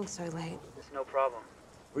calling so late. It's no problem.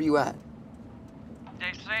 Where you at?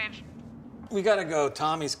 Hey, Sage. We gotta go.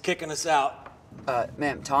 Tommy's kicking us out.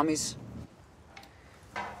 Ma'am, Tommy's?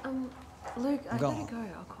 Luke, I Go gotta on. go.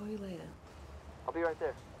 I'll call you later. I'll be right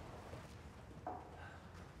there. Are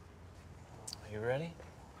you ready?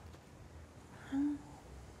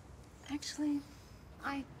 Actually,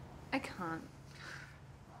 I can't.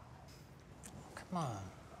 Come on.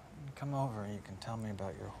 Come over and you can tell me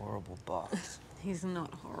about your horrible boss. He's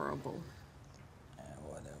not horrible. Yeah,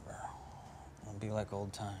 whatever. It'll be like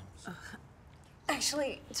old times.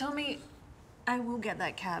 Actually, Tommy, I will get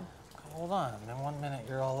that cab. Hold on. In 1 minute,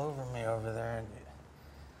 you're all over me over there, and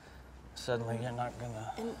suddenly you're not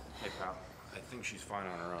gonna. Hey, pal. I think she's fine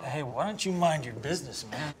on her own. Hey, why don't you mind your business,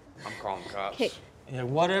 man? I'm calling cops. Hey. Yeah,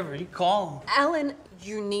 whatever. You call them. Alan,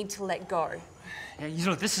 you need to let go.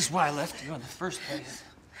 Yeah, this is why I left you in the first place.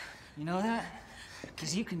 You know that?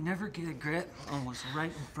 Because you can never get a grip on what's right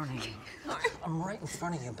in front of you. I'm right in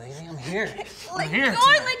front of you, baby. I'm here. I'm here.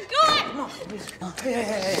 Let go! Come on.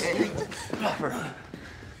 Hey.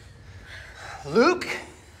 Luke?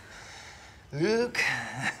 Luke?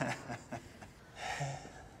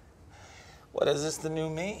 What is this, the new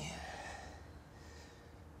me?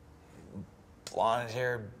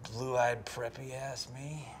 Blonde-haired, blue-eyed, preppy-ass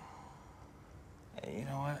me? Hey, you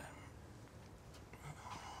know what?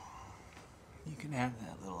 You can have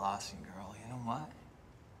that little Aussie girl, you know why?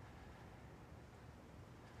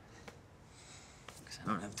 Because I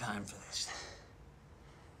don't have time for this.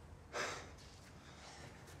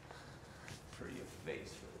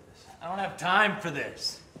 face for this. I don't have time for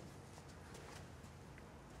this.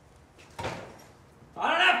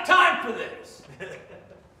 I don't have time for this! Are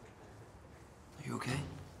you okay? I'm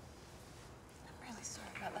really sorry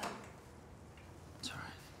about that. It's all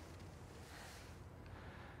right.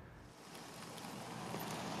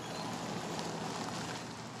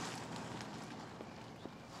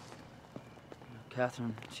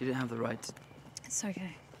 Catherine, she didn't have the right to... It's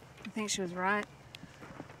okay. I think she was right.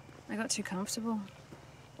 I got too comfortable.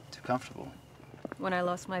 Too comfortable. When I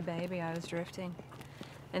lost my baby, I was drifting.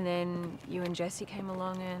 And then you and Jessee came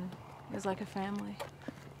along and it was like a family.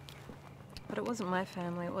 But it wasn't my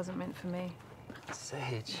family, it wasn't meant for me.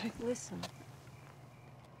 Sage. Listen.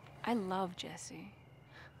 I love Jessee.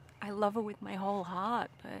 I love her with my whole heart,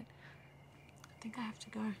 but I think I have to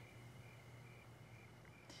go.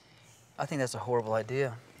 I think that's a horrible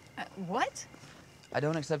idea. What? I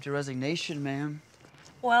don't accept your resignation, ma'am.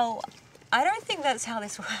 Well, I don't think that's how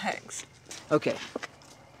this works. Okay.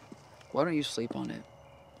 Why don't you sleep on it?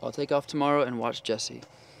 I'll take off tomorrow and watch Jessee.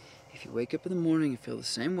 If you wake up in the morning and feel the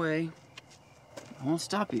same way, I won't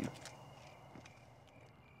stop you.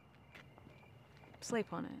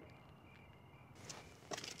 Sleep on it.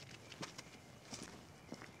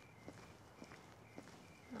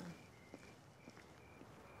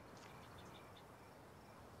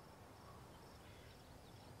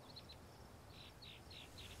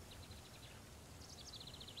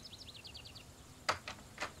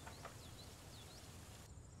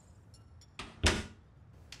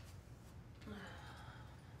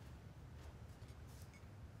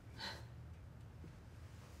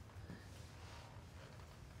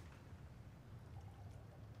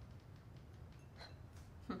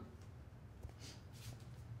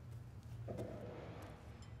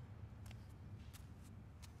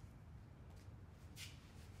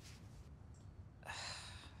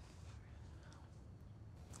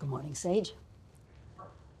 Good morning, Sage.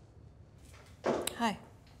 Hi.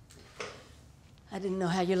 I didn't know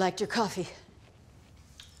how you liked your coffee.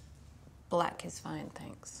 Black is fine,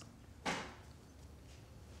 thanks.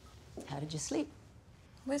 How did you sleep?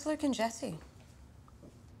 Where's Luke and Jessee?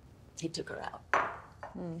 He took her out.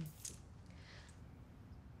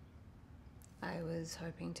 I was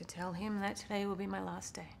hoping to tell him that today will be my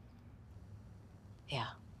last day. Yeah.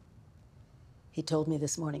 He told me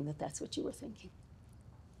this morning that that's what you were thinking.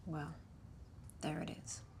 Well, there it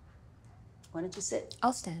is. Why don't you sit?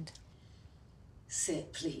 I'll stand.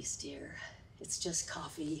 Sit, please, dear. It's just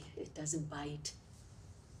coffee. It doesn't bite.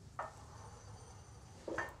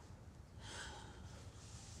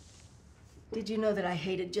 Did you know that I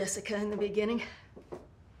hated Jessica in the beginning?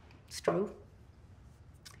 It's true.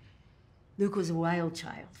 Luke was a wild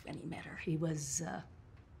child when he met her. He was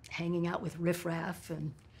hanging out with riffraff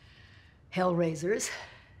and hellraisers.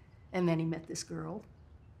 And then he met this girl.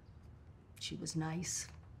 She was nice.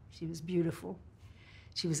 She was beautiful.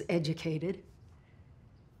 She was educated.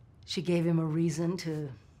 She gave him a reason to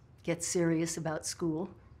get serious about school,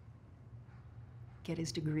 get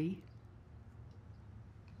his degree.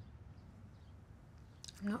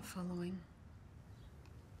 I'm not following.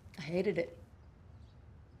 I hated it.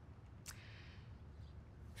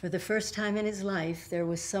 For the first time in his life, there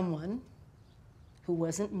was someone who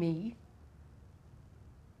wasn't me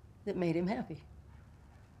that made him happy.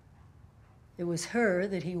 It was her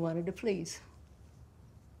that he wanted to please.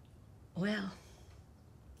 Well,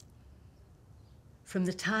 from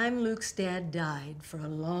the time Luke's dad died for a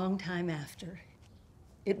long time after,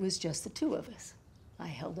 it was just the two of us. I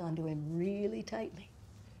held on to him really tightly.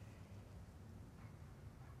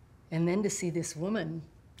 And then to see this woman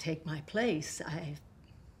take my place,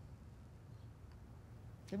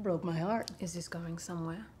 it broke my heart. Is this going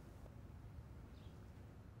somewhere?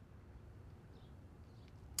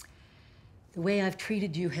 The way I've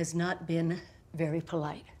treated you has not been very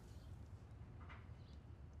polite.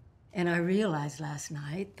 And I realized last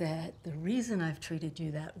night that the reason I've treated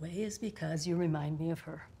you that way is because you remind me of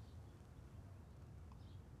her.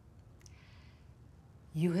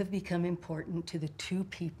 You have become important to the two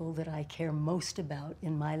people that I care most about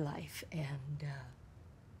in my life, and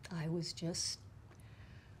I was just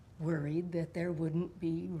worried that there wouldn't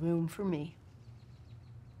be room for me.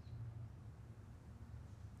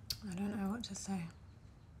 I don't know what to say.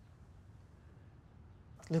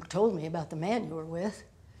 Luke told me about the man you were with.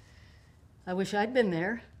 I wish I'd been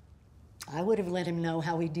there. I would have let him know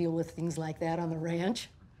how we deal with things like that on the ranch.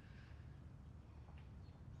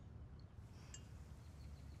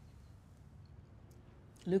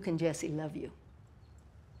 Luke and Jessee love you.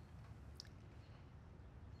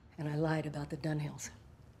 And I lied about the Dunhills.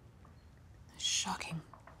 Shocking.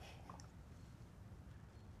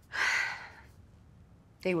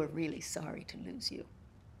 They were really sorry to lose you.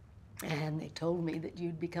 And they told me that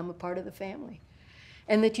you'd become a part of the family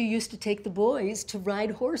and that you used to take the boys to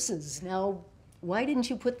ride horses. Now, why didn't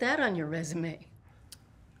you put that on your resume?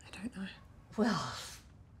 I don't know. Well,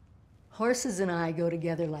 horses and I go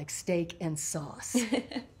together like steak and sauce.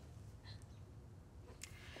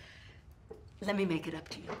 Let me make it up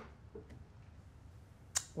to you.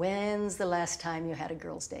 When's the last time you had a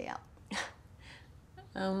girls' day out?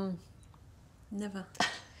 Never.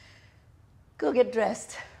 Go get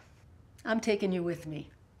dressed. I'm taking you with me.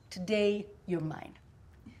 Today, you're mine.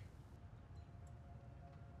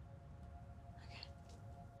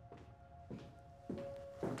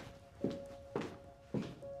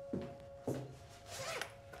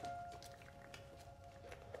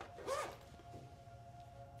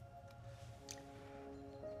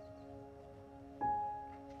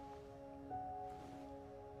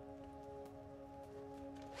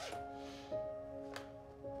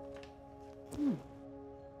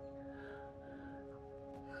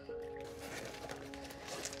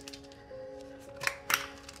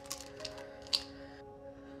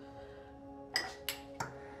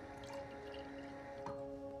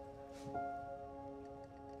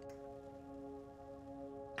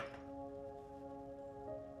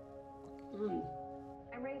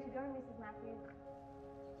 I'm ready to go, Mrs. Matthews.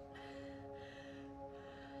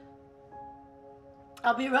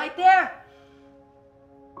 I'll be right there.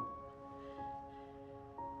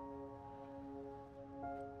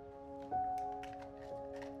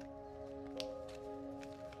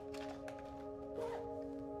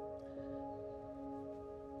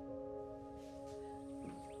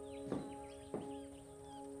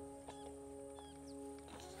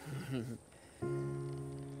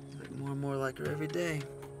 Look more and more like her every day.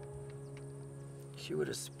 She would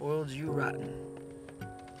have spoiled you rotten.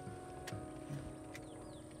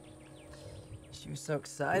 She was so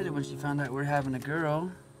excited when she found out we were having a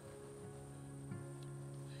girl.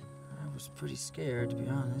 I was pretty scared, to be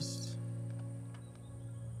honest.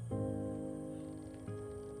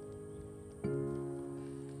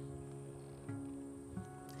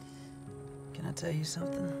 Can I tell you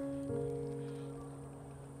something?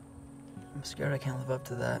 I'm scared I can't live up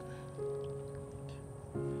to that.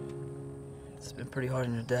 It's been pretty hard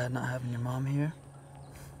on your dad not having your mom here.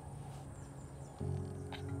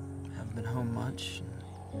 Haven't been home much.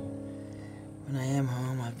 When I am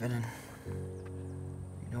home, I've been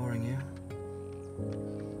ignoring you.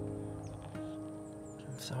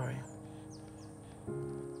 I'm sorry. But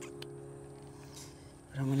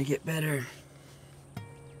I'm gonna get better.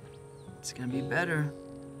 It's gonna be better.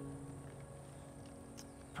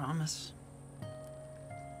 Promise.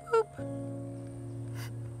 Boop.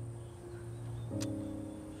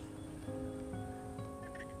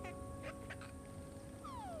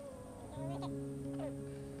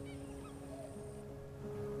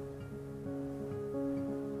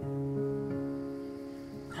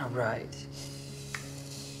 All right.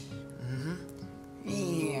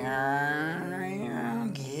 Yeah,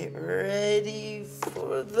 get ready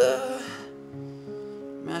for the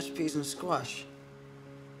mashed peas and squash.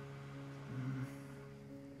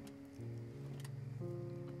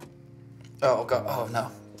 Oh, God. Oh, no.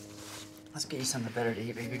 Let's get you something better to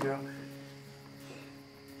eat, baby girl.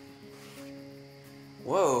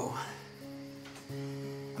 Whoa.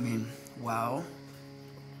 I mean, wow.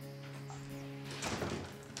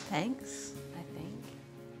 Thanks, I think.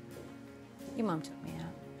 Your mom took me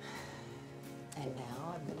out. And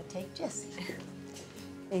now I'm gonna take Jessee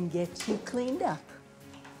and get you cleaned up.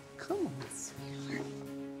 Come on, sweetheart.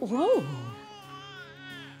 Whoa.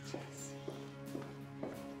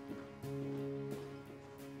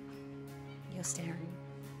 You're staring.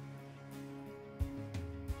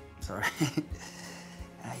 Sorry.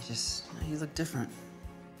 You look different.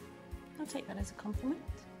 I'll take that as a compliment.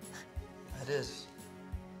 It is.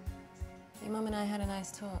 Your mum and I had a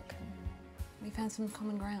nice talk. We found some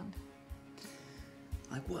common ground.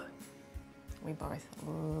 Like what? We both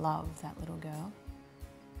love that little girl.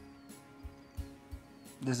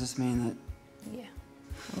 Does this mean that... Yeah,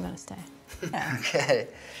 I'm gonna stay. Okay.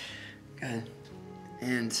 Good.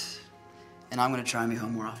 And I'm gonna try and be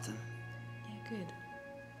home more often. Yeah, good.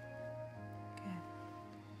 Good.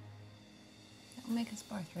 That will make us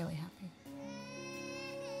both really happy.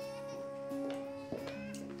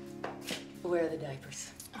 Where are the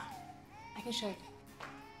diapers? Oh, I can show you.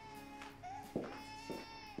 All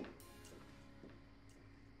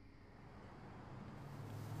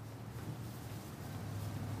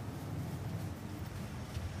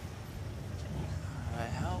right,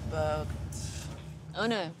 how about... Oh,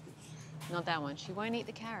 no. Not that one. She won't eat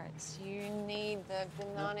the carrots. You need the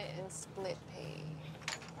banana and split pea.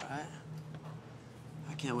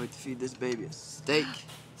 can't wait to feed this baby a steak.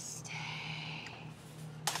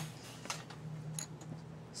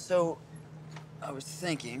 So, I was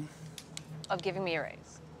thinking. Of giving me a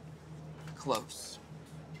raise. Close.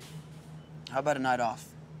 How about a night off?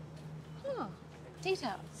 Oh,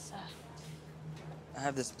 details. I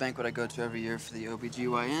have this banquet I go to every year for the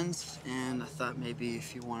OBGYNs, and I thought maybe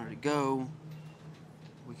if you wanted to go,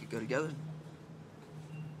 we could go together.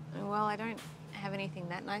 Well, I don't have anything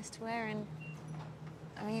that nice to wear, and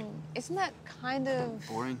I mean, isn't that kind of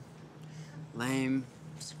Boring, lame,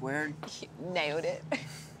 squared. You nailed it.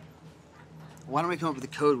 Why don't we come up with a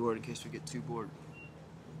code word in case we get too bored?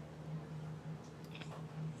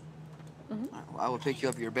 All right, well, I will pick you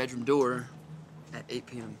up at your bedroom door at 8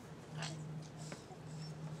 p.m.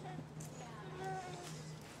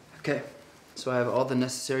 Okay, so I have all the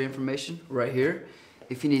necessary information right here.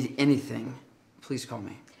 If you need anything, please call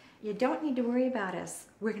me. You don't need to worry about us.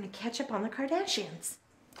 We're gonna catch up on the Kardashians.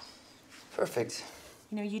 Perfect.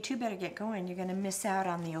 You know, you two better get going. You're gonna miss out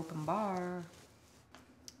on the open bar.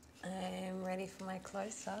 I'm ready for my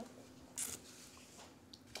close-up.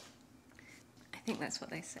 I think that's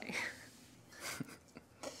what they say.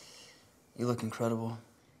 You look incredible.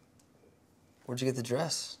 Where'd you get the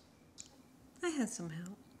dress? I had some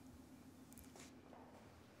help.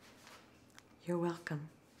 You're welcome.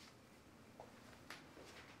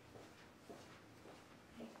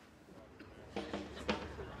 Nice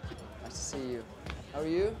to see you. How are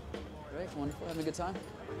you? Great, wonderful, having a good time?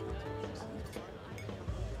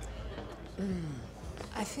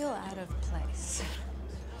 I feel out of place.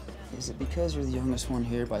 Is it because you're the youngest one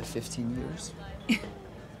here by 15 years?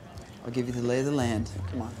 I'll give you the lay of the land.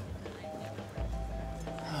 Come on.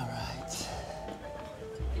 All right.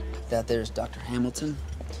 That there's Dr. Hamilton.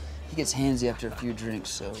 He gets handsy after a few drinks,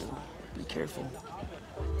 so be careful.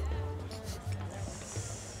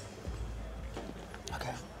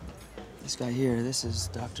 Okay. This guy here, this is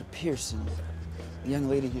Dr. Pearson. The young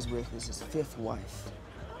lady he's with is his 5th wife.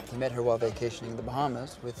 He met her while vacationing in the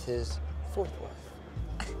Bahamas with his 4th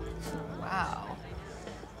wife. Wow.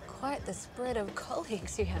 Quite the spread of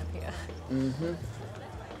colleagues you have here. Mm-hmm.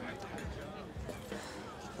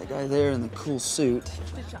 The guy there in the cool suit,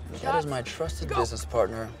 that is my trusted business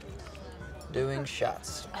partner, doing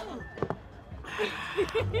shots.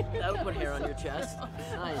 That would put hair on your chest.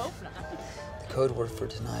 Nice. The code word for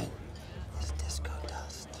tonight is disco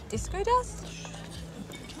dust. Disco dust?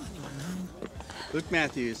 Luke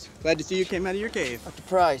Matthews, glad to see you came out of your cave. Dr.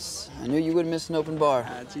 Price, I knew you wouldn't miss an open bar.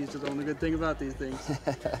 That's usually the only good thing about these things.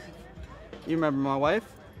 You remember my wife?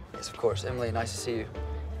 Yes, of course. Emily, nice to see you.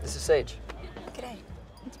 This is Sage. G'day.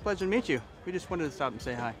 It's a pleasure to meet you. We just wanted to stop and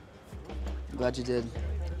say hi. I'm glad you did.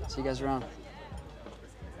 See you guys around.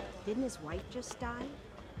 Didn't his wife just die?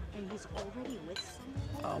 And he's already with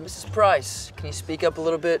someone? Oh, Mrs. Price, can you speak up a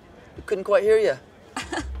little bit? We couldn't quite hear you.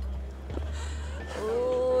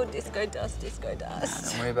 Ooh, disco dust, disco Nah,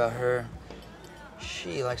 dust. don't worry about her.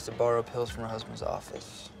 She likes to borrow pills from her husband's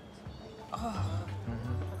office. Oh.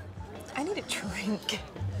 I need a drink.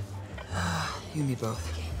 You and me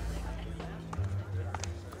both.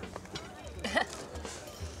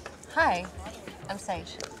 Hi, I'm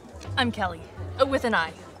Sage. I'm Kelly, with an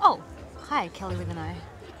I. Oh, hi, Kelly with an I.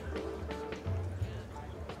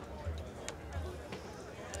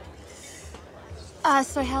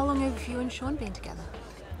 So how long have you and Sean been together?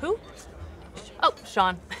 Who? Oh,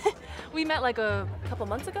 Sean. We met like a couple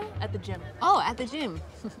months ago at the gym. Oh, at the gym.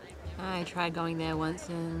 I tried going there once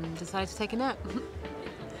and decided to take a nap.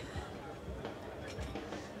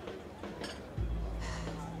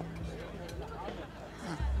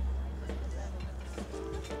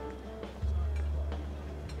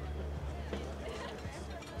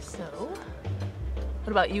 So,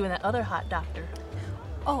 what about you and that other hot doctor?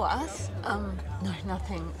 Oh, us? No,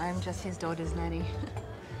 nothing. I'm just his daughter's nanny.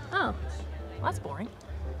 Oh, well, that's boring.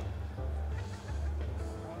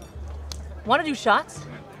 Want to do shots?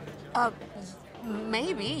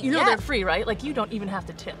 Maybe. You know yeah. they're free, right? Like, you don't even have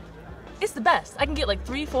to tip. It's the best. I can get like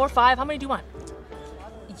 3, 4, 5. How many do you want?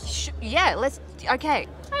 Yeah, let's. Okay.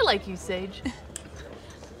 I like you, Sage.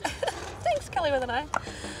 Thanks, Kelly with an I.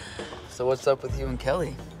 So what's up with you and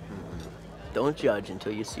Kelly? Don't judge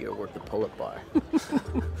until you see her work the pull-up bar.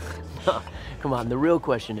 No, come on, the real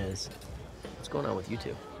question is, what's going on with you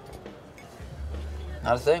two?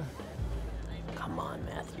 Not a thing. Come on,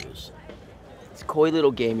 Matthews. This coy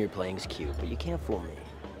little game you're playing is cute, but you can't fool me.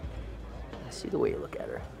 I see the way you look at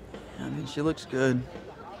her. I mean, she looks good.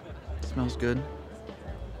 Smells good.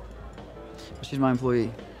 But she's my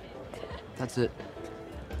employee. That's it.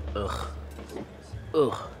 Ugh.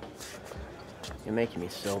 Ugh. You're making me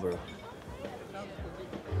sober.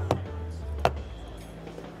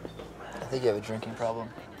 think you have a drinking problem.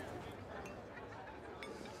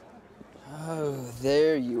 Oh,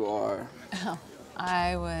 there you are. Oh,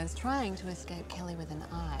 I was trying to escape Kelly with an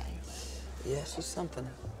eye. Yeah, she's something.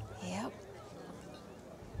 Yep.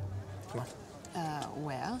 Come on.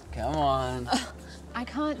 Where? Come on. I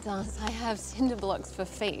can't dance. I have cinder blocks for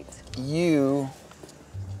feet. You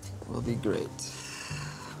will be great.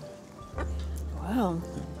 Wow.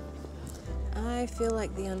 I feel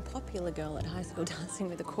like the unpopular girl at high school dancing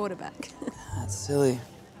with a quarterback. That's silly.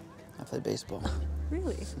 I played baseball.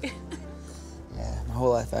 Really? Yeah, my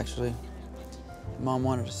whole life, actually. Mom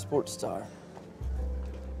wanted a sports star.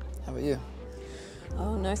 How about you?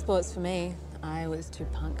 Oh, no sports for me. I was too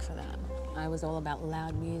punk for that. I was all about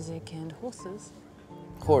loud music and horses.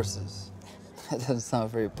 Horses? That doesn't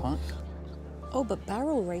sound very punk. Oh, but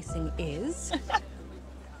barrel racing is.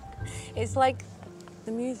 It's like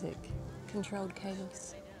the music, controlled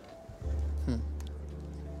chaos.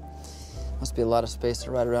 Must be a lot of space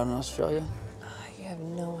to ride around in Australia. You have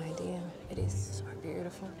no idea. It is so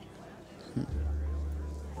beautiful.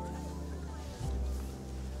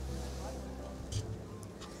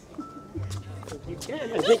 You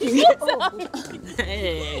can. I think you can.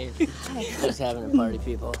 Hey. Just having a party,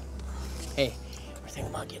 people. Hey, we're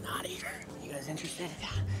thinking about getting out of here. You guys interested?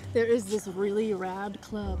 There is this really rad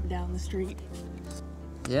club down the street.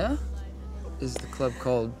 Yeah? Is the club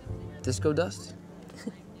called Disco Dust?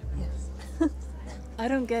 Yes. I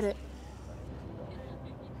don't get it.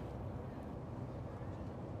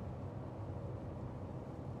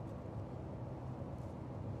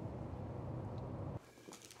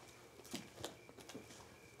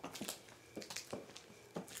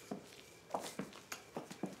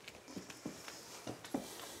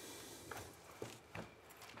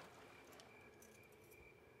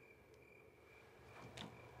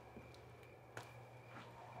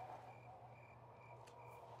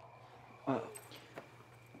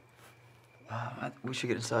 We should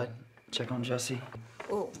get inside. Check on Jessee.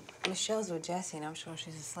 Oh, Michelle's with Jessee, and I'm sure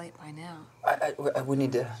she's asleep by now. We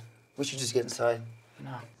need to. We should just get inside. You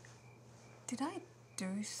know. Did I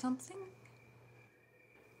do something?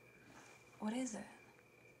 What is it?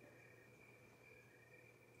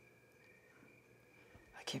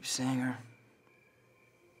 I keep seeing her.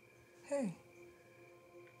 Who?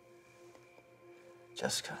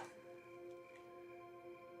 Jessica.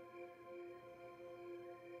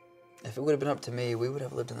 If it would have been up to me, we would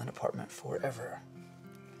have lived in that apartment forever.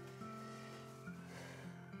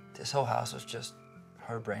 This whole house was just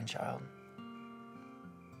her brainchild.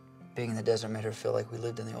 Being in the desert made her feel like we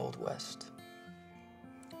lived in the Old West.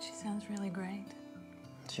 She sounds really great.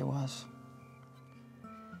 She was.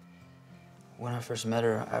 When I first met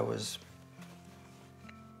her, I was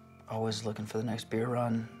always looking for the next beer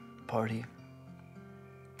run, party.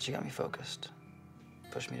 She got me focused,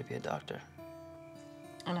 pushed me to be a doctor.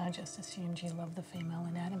 And I just assumed you loved the female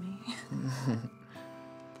anatomy.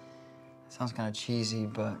 Sounds kind of cheesy,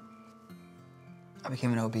 but I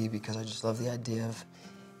became an OB because I just love the idea of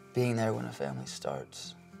being there when a family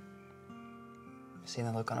starts. Seeing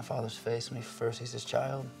the look on a father's face when he first sees his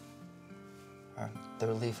child, or the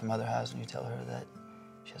relief a mother has when you tell her that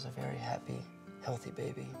she has a very happy, healthy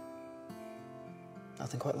baby.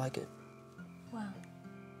 Nothing quite like it. Wow.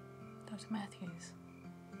 Dr. Matthews,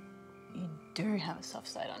 you do have a soft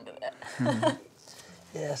side under that.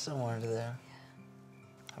 Yeah, somewhere under there.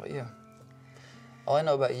 How about you? All I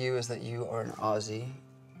know about you is that you are an Aussie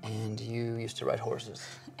and you used to ride horses.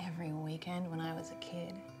 Every weekend when I was a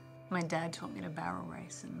kid. My dad taught me to barrel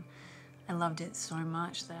race, and I loved it so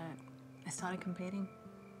much that I started competing.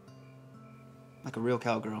 Like a real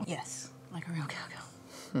cowgirl. Yes, like a real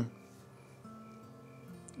cowgirl.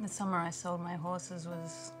 The summer I sold my horses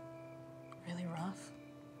was really rough.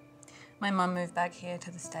 My mum moved back here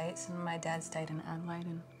to the States, and my dad stayed in Adelaide,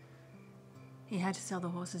 and he had to sell the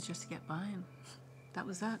horses just to get by, and that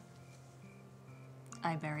was that.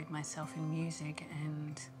 I buried myself in music,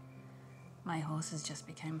 and my horses just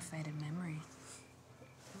became a faded memory.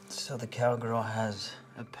 So the cowgirl has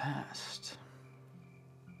a past.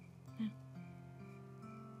 Yeah.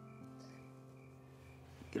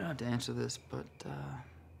 You don't have to answer this, but,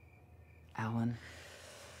 Alan.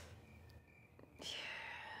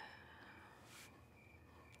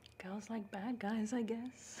 Girls like bad guys, I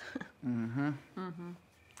guess. Mm-hmm.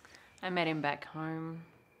 I met him back home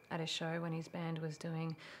at a show when his band was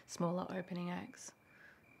doing smaller opening acts.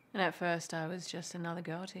 And at first I was just another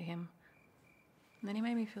girl to him. And then he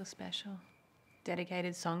made me feel special.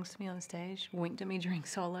 Dedicated songs to me on stage, winked at me during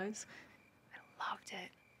solos. I loved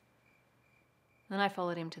it. Then I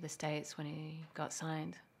followed him to the States when he got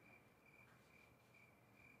signed.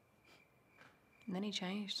 And then he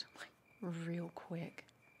changed, like real quick.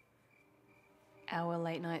 Our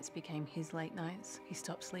late nights became his late nights. He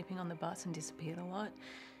stopped sleeping on the bus and disappeared a lot.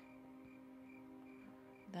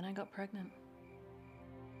 Then I got pregnant.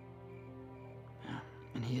 Yeah,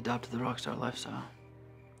 and he adopted the rock star lifestyle.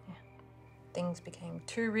 Things became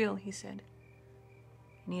too real, he said.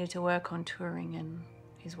 He needed to work on touring and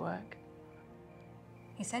his work.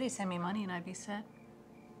 He said he'd send me money and I'd be set.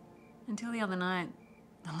 Until the other night,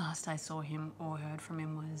 the last I saw him or heard from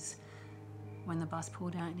him was when the bus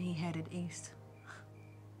pulled out and he headed east.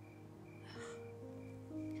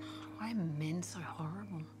 Why are men so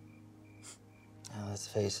horrible? Now, let's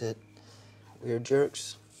face it, we're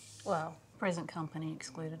jerks. Well, present company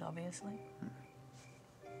excluded, obviously.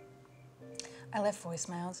 I left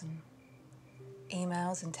voicemails and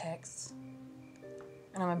emails and texts.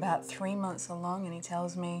 And I'm about 3 months along and he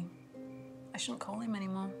tells me I shouldn't call him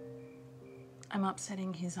anymore. I'm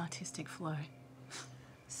upsetting his artistic flow.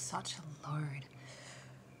 Such a load.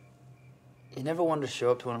 You never wanted to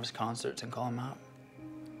show up to one of his concerts and call him out?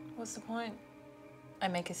 What's the point? I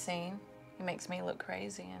make a scene, it makes me look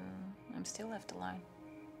crazy, and I'm still left alone.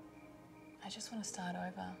 I just want to start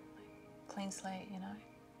over, like, clean slate, you know?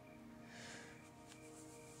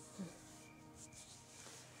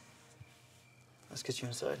 Let's get you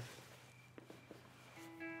inside.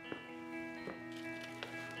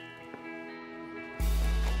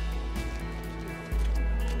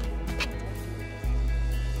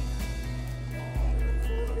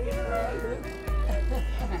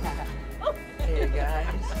 Hey guys.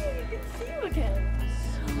 Good to see you again.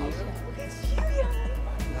 Look at you,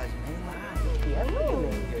 yeah, look at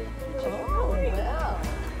me. Oh, well.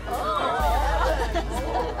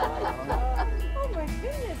 Oh, my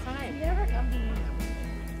goodness. I never come to you.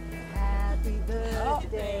 Happy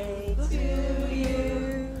birthday to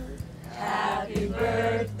you. Happy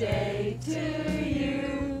birthday to you.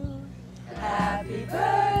 Happy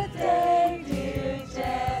birthday, dear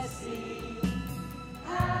Jessee.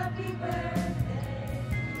 Happy birthday.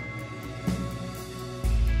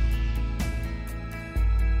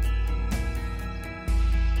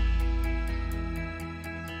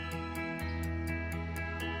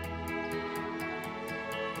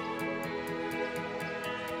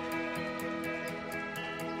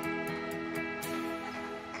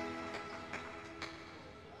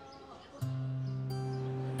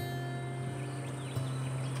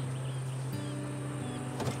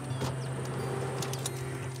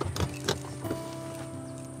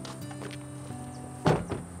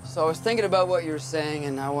 So I was thinking about what you were saying,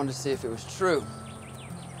 and I wanted to see if it was true.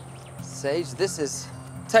 Sage, this is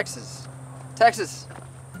Texas. Texas.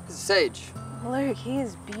 This is Sage. Luke, he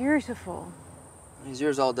is beautiful. He's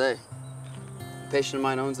yours all day. A patient of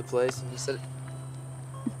mine owns the place, and he said it.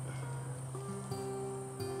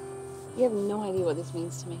 You have no idea what this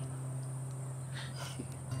means to me.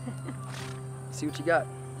 See what you got.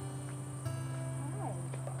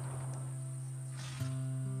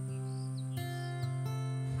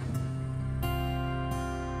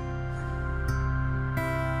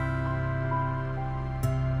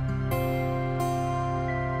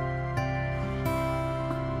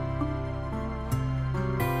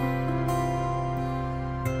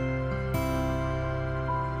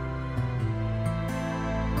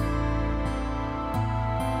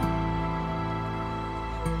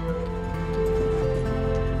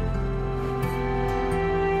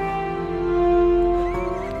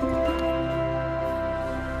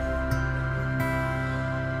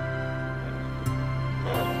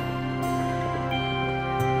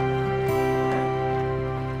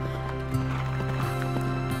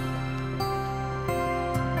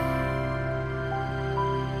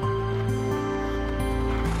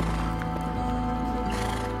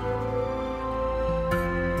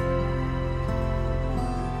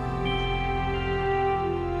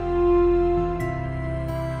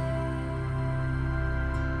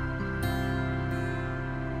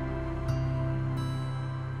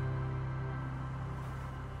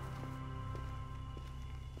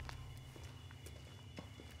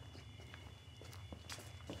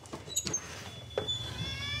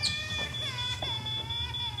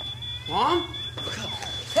 Mom?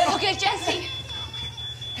 Hey. Okay, Jessee.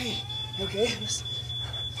 Hey, you okay? Listen.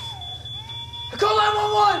 Call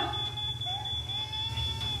 911!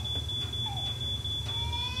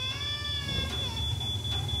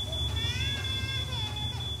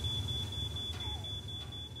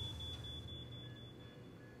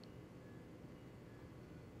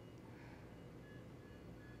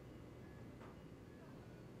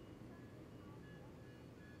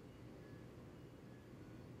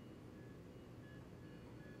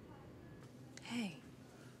 Hey.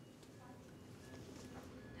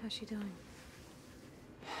 How's she doing?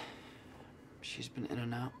 She's been in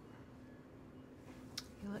and out.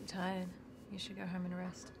 You look tired. You should go home and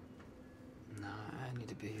rest. No, I need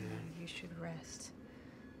to be here. You should rest.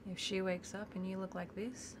 If she wakes up and you look like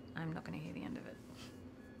this, I'm not going to hear the end of it.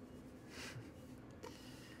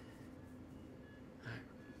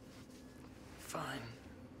 Fine.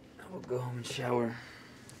 I will go home and shower.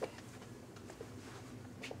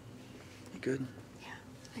 You good? Yeah,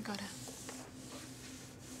 I got it.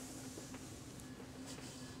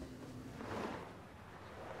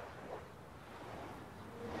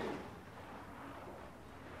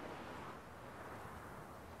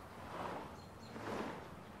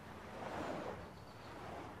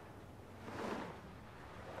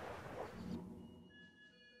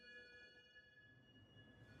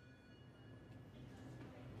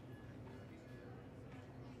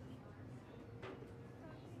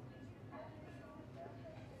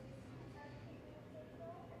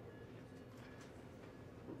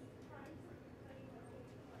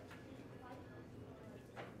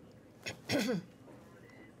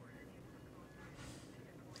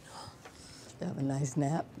 Have a nice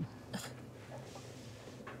nap.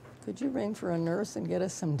 Could you ring for a nurse and get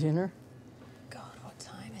us some dinner? God, what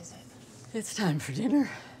time is it? It's time for dinner.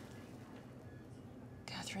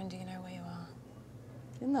 Catherine, do you know where you are?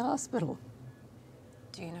 In the hospital.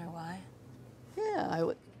 Do you know why? Yeah, I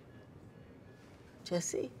would.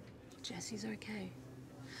 Jessee? Jesse's okay.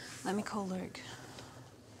 Let me call Luke.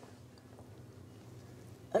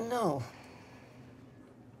 No.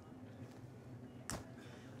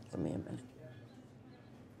 Give me a minute.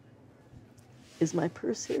 Is my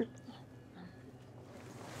purse here?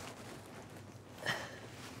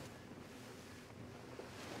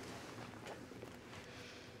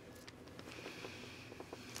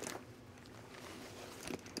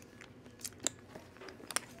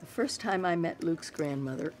 The first time I met Luke's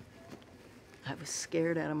grandmother, I was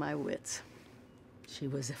scared out of my wits. She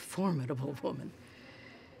was a formidable woman,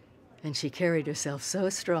 and she carried herself so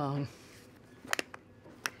strong.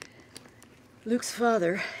 Luke's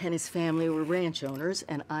father and his family were ranch owners,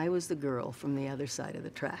 and I was the girl from the other side of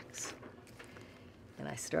the tracks. And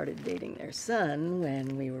I started dating their son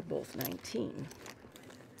when we were both 19.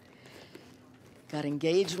 Got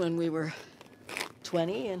engaged when we were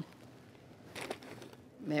 20 and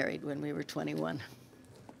married when we were 21.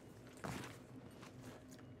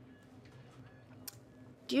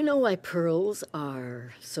 Do you know why pearls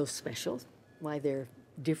are so special? Why they're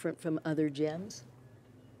different from other gems?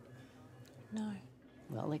 No.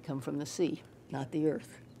 Well, they come from the sea, not the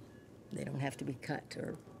earth. They don't have to be cut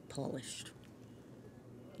or polished.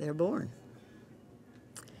 They're born.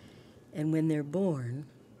 And when they're born,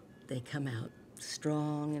 they come out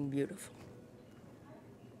strong and beautiful.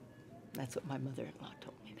 That's what my mother-in-law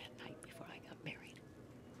told me that night before I got married.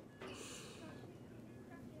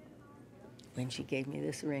 When she gave me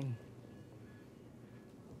this ring.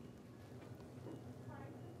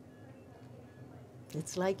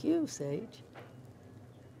 It's like you, Sage.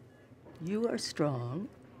 You are strong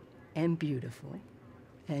and beautiful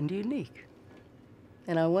and unique.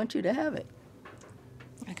 And I want you to have it.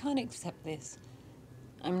 I can't accept this.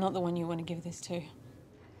 I'm not the one you want to give this to.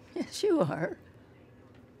 Yes, you are.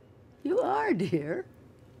 You are, dear.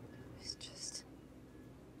 It's just...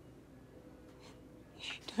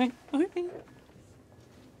 You don't know me.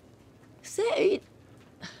 Sage.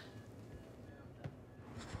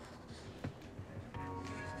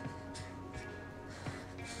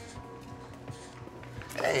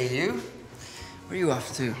 Hey, you. Where are you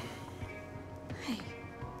off to? Hey,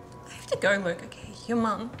 I have to go, Luke, okay? Your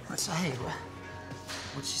mum. Hey,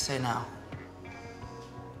 what'd she say now?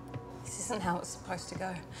 This isn't how it's supposed to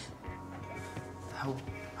go.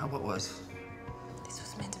 How what was? This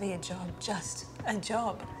was meant to be a job, just a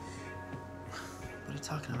job. What are you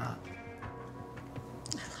talking about?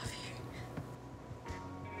 I love you.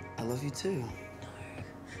 I love you too.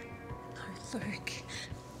 No, Luke.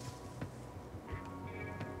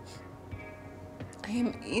 I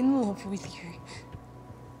am in love with you.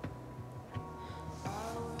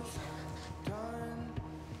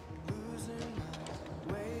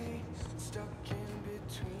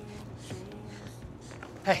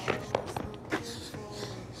 Hey.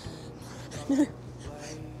 No.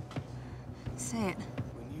 Say it.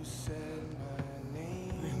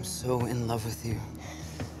 I am so in love with you.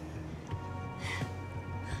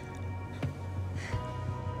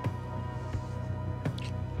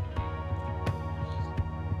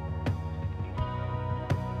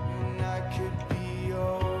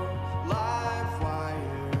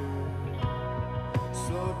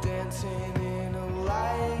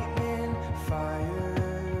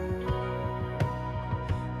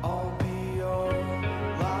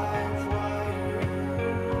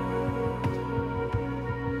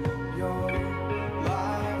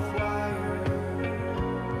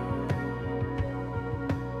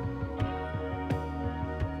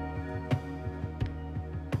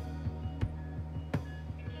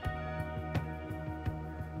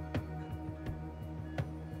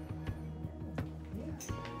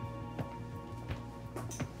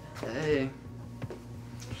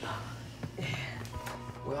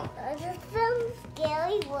 Just some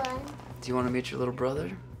scary one. Do you want to meet your little brother?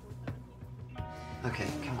 Okay,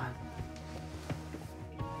 come on.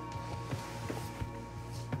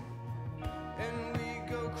 And we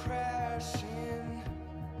go crashing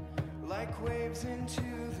like waves into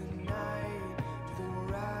the night, to the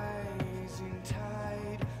rising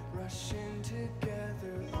tide, rushing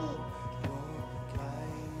together. Oh, your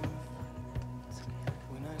life.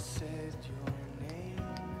 When I said your name.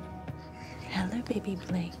 Hello, baby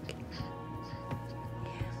Blake.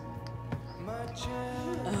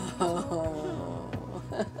 Oh.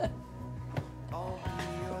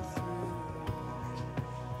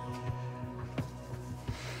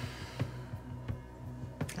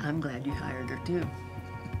 I'm glad you hired her too.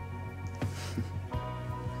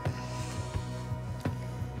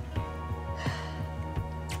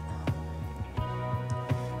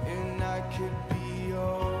 And I could be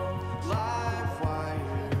your live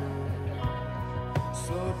wire,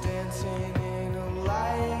 slow dancing in a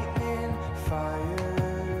lightning fire.